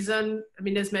the reason, I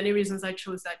mean, there's many reasons I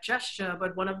chose that gesture,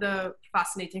 but one of the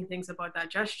fascinating things about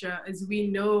that gesture is we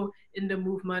know in the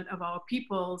movement of our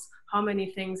peoples, how many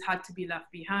things had to be left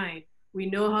behind. We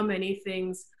know how many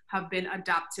things have been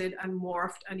adapted and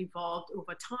morphed and evolved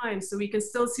over time. So we can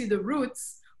still see the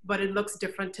roots, but it looks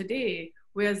different today.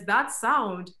 Whereas that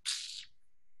sound,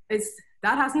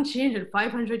 that hasn't changed in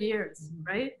 500 years,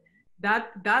 right?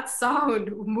 That sound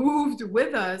moved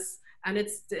with us and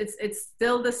it's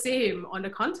still the same on the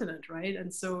continent, right?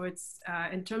 And so it's,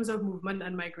 in terms of movement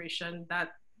and migration,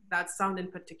 that sound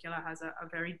in particular has a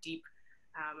very deep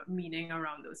meaning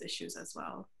around those issues as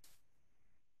well.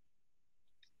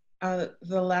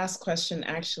 The last question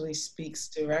actually speaks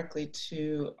directly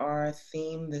to our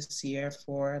theme this year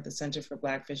for the Center for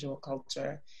Black Visual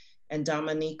Culture. And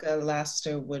Dominica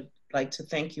Laster would like to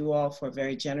thank you all for a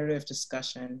very generative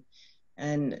discussion.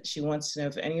 And she wants to know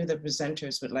if any of the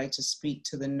presenters would like to speak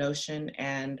to the notion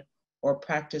and or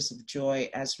practice of joy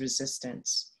as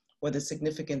resistance, or the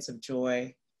significance of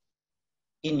joy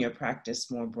in your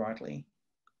practice more broadly.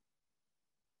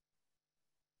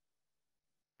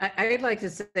 I'd like to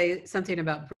say something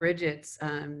about Bridget's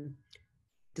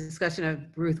discussion of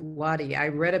Ruth Waddy. I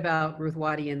read about Ruth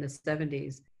Waddy in the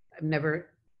 70s. I've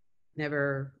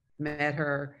never met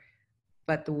her,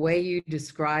 but the way you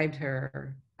described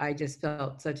her, I just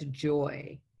felt such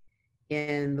joy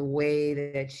in the way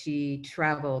that she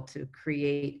traveled to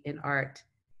create an art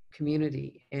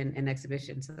community and an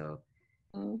exhibition. So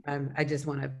I just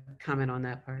want to comment on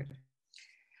that part.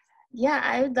 Yeah,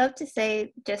 I would love to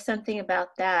say just something about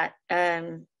that.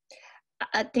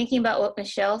 Thinking about what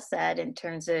Michelle said in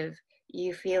terms of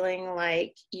you feeling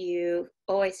like you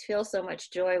always feel so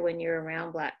much joy when you're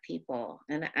around Black people.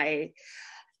 And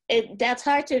that's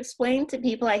hard to explain to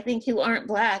people, I think, who aren't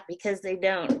Black, because they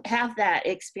don't have that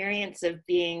experience of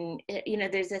being, you know,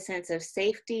 there's a sense of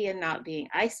safety and not being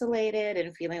isolated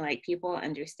and feeling like people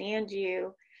understand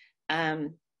you.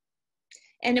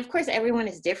 And of course, everyone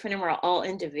is different and we're all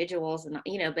individuals, and,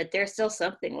 you know, but there's still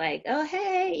something like, oh,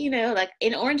 hey, you know, like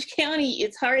in Orange County,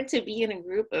 it's hard to be in a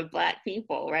group of Black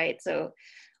people, right? So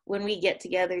when we get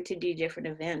together to do different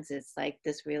events, it's like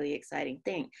this really exciting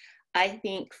thing. I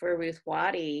think for Ruth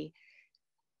Waddy,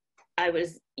 I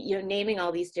was, you know, naming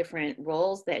all these different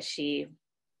roles that she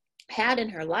had in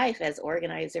her life as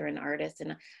organizer and artist.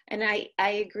 And I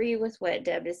agree with what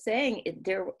Deb is saying.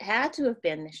 There had to have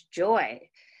been this joy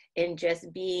in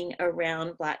just being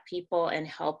around Black people and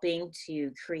helping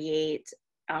to create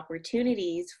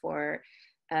opportunities for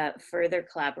further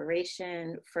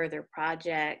collaboration, further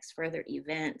projects, further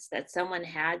events, that someone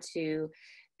had to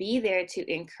be there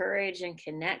to encourage and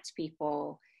connect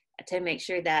people to make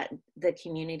sure that the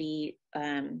community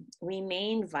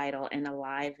remained vital and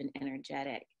alive and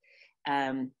energetic.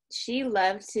 She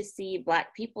loved to see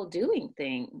Black people doing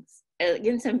things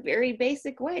in some very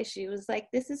basic ways. She was like,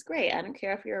 this is great. I don't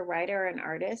care if you're a writer or an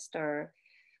artist or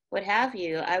what have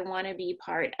you. I want to be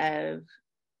part of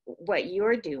what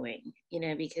you're doing, you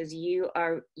know, because you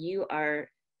are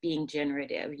being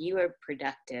generative, you are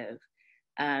productive,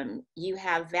 you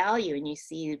have value, and you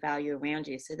see value around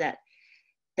you. So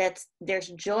there's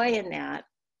joy in that,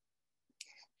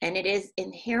 and it is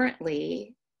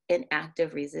inherently an act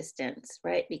of resistance,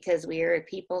 right? Because we are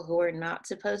people who are not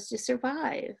supposed to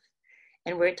survive,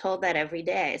 and we're told that every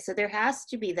day. So there has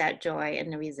to be that joy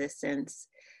in the resistance.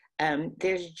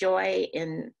 There's joy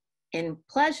in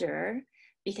pleasure,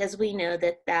 because we know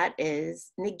that that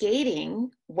is negating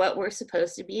what we're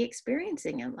supposed to be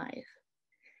experiencing in life.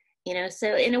 You know,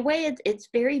 so in a way, it's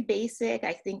very basic.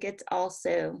 I think it's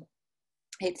also,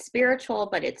 it's spiritual,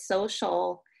 but it's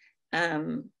social.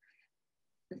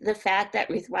 The fact that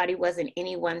Ruth Roddy wasn't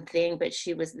any one thing, but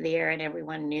she was there and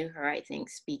everyone knew her, I think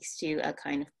speaks to a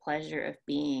kind of pleasure of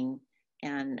being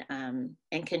and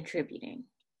contributing.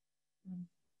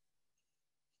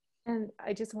 And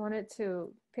I just wanted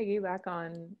to piggyback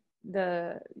on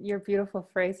your beautiful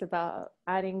phrase about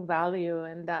adding value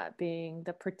and that being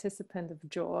the participant of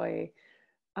joy.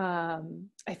 I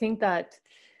think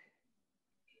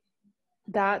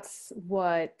that's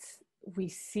what we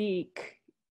seek,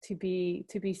 to be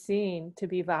seen, to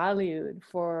be valued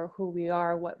for who we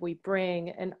are, what we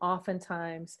bring. And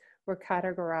oftentimes we're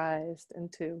categorized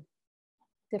into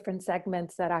different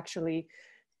segments that actually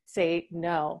say,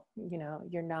 no, you know,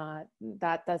 you're not,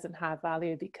 that doesn't have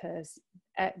value because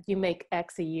you make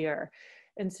X a year.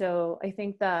 And so I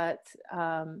think that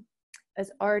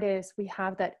as artists, we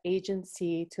have that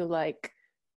agency to like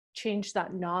change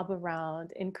that knob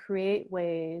around and create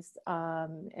ways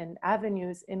and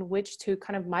avenues in which to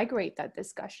kind of migrate that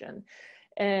discussion.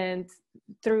 And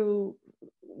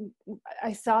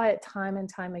I saw it time and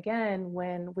time again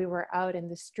when we were out in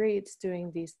the streets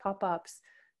doing these pop-ups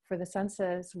for the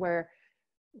census, where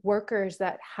workers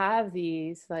that have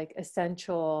these like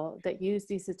that use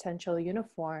these essential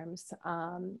uniforms,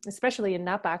 especially in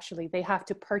Napa, actually, they have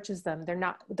to purchase them.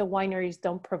 The wineries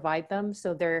don't provide them.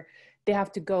 So they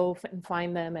have to go and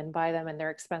find them and buy them, and they're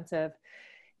expensive.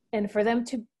 And for them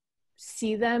to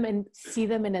see them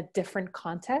in a different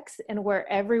context, and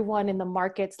where everyone in the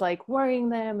market's like wearing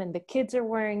them and the kids are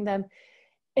wearing them,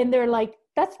 and they're like,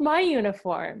 that's my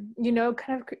uniform, you know,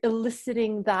 kind of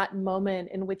eliciting that moment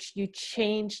in which you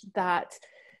change that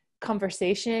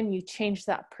conversation, you change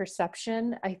that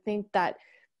perception. I think that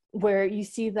where you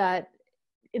see that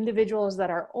individuals that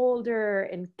are older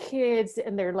and kids,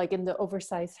 and they're like in the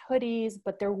oversized hoodies,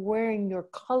 but they're wearing your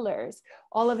colors,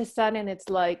 all of a sudden it's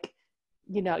like,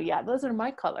 you know, yeah, those are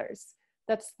my colors.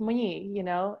 That's me, you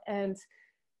know, and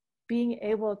being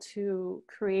able to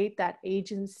create that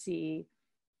agency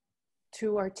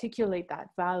to articulate that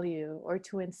value or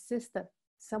to insist that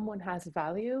someone has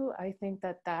value, I think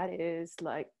that is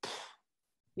like,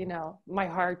 you know, my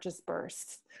heart just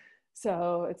bursts.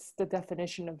 So it's the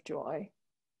definition of joy.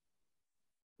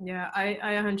 Yeah, I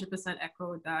 100%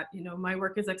 echo that. You know, my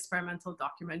work is experimental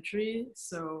documentary.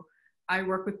 So I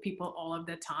work with people all of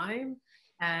the time.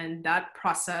 And that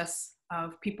process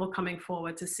of people coming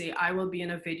forward to say, I will be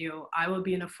in a video, I will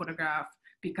be in a photograph,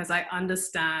 because I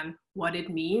understand what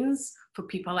it means for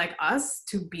people like us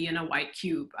to be in a white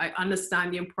cube. I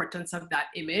understand the importance of that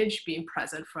image being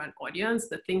present for an audience.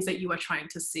 The things that you are trying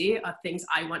to say are things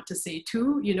I want to say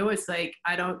too. You know, it's like,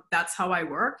 that's how I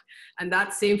work. And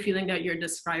that same feeling that you're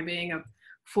describing of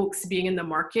folks being in the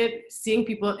market, seeing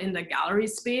people in the gallery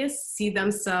space, see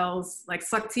themselves, like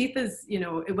Suck Teeth is, you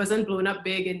know, it wasn't blown up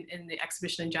big in the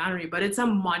exhibition in January, but it's a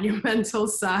monumental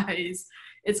size.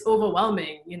 It's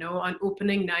overwhelming, you know, on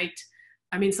opening night.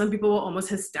 I mean, some people were almost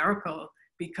hysterical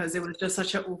because it was just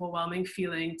such an overwhelming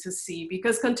feeling to see,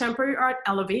 because contemporary art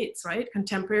elevates, right?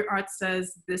 Contemporary art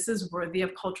says, this is worthy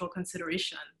of cultural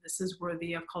consideration. This is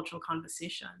worthy of cultural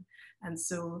conversation. And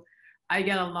so I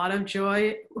get a lot of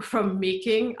joy from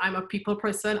making. I'm a people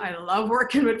person. I love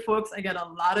working with folks. I get a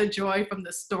lot of joy from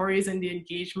the stories and the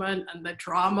engagement and the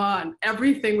drama and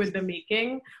everything with the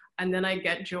making. And then I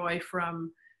get joy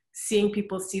from seeing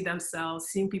people see themselves,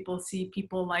 seeing people see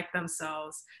people like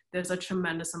themselves, there's a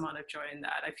tremendous amount of joy in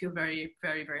that. I feel very,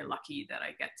 very, very lucky that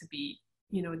I get to be,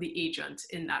 you know, the agent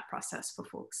in that process for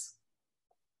folks.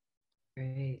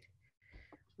 Great.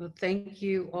 Well, thank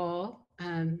you all.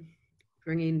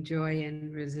 Bringing joy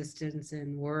and resistance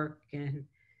and work and,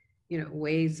 you know,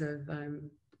 ways of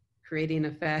creating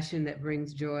a fashion that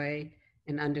brings joy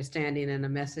and understanding and a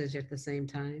message at the same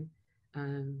time.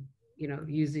 You know,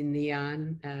 using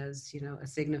neon as, you know, a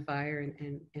signifier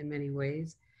in many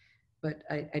ways. But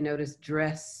I noticed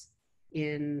dress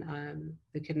in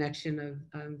the connection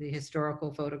of the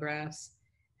historical photographs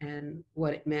and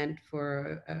what it meant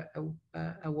for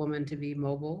a woman to be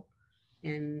mobile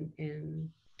in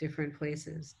different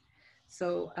places.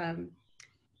 So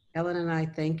Ellen and I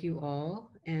thank you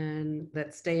all, and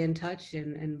let's stay in touch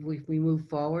and we move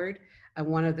forward.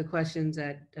 One of the questions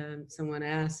that someone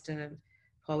asked,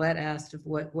 Paulette asked, of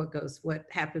what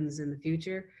happens in the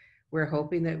future. We're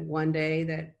hoping that one day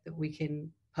that we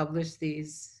can publish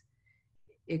these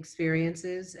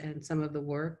experiences and some of the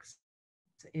works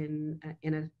in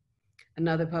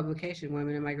another publication,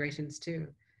 Women in Migrations too.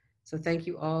 So thank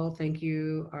you all. Thank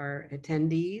you, our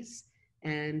attendees,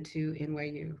 and to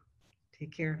NYU.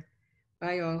 Take care.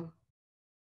 Bye, all.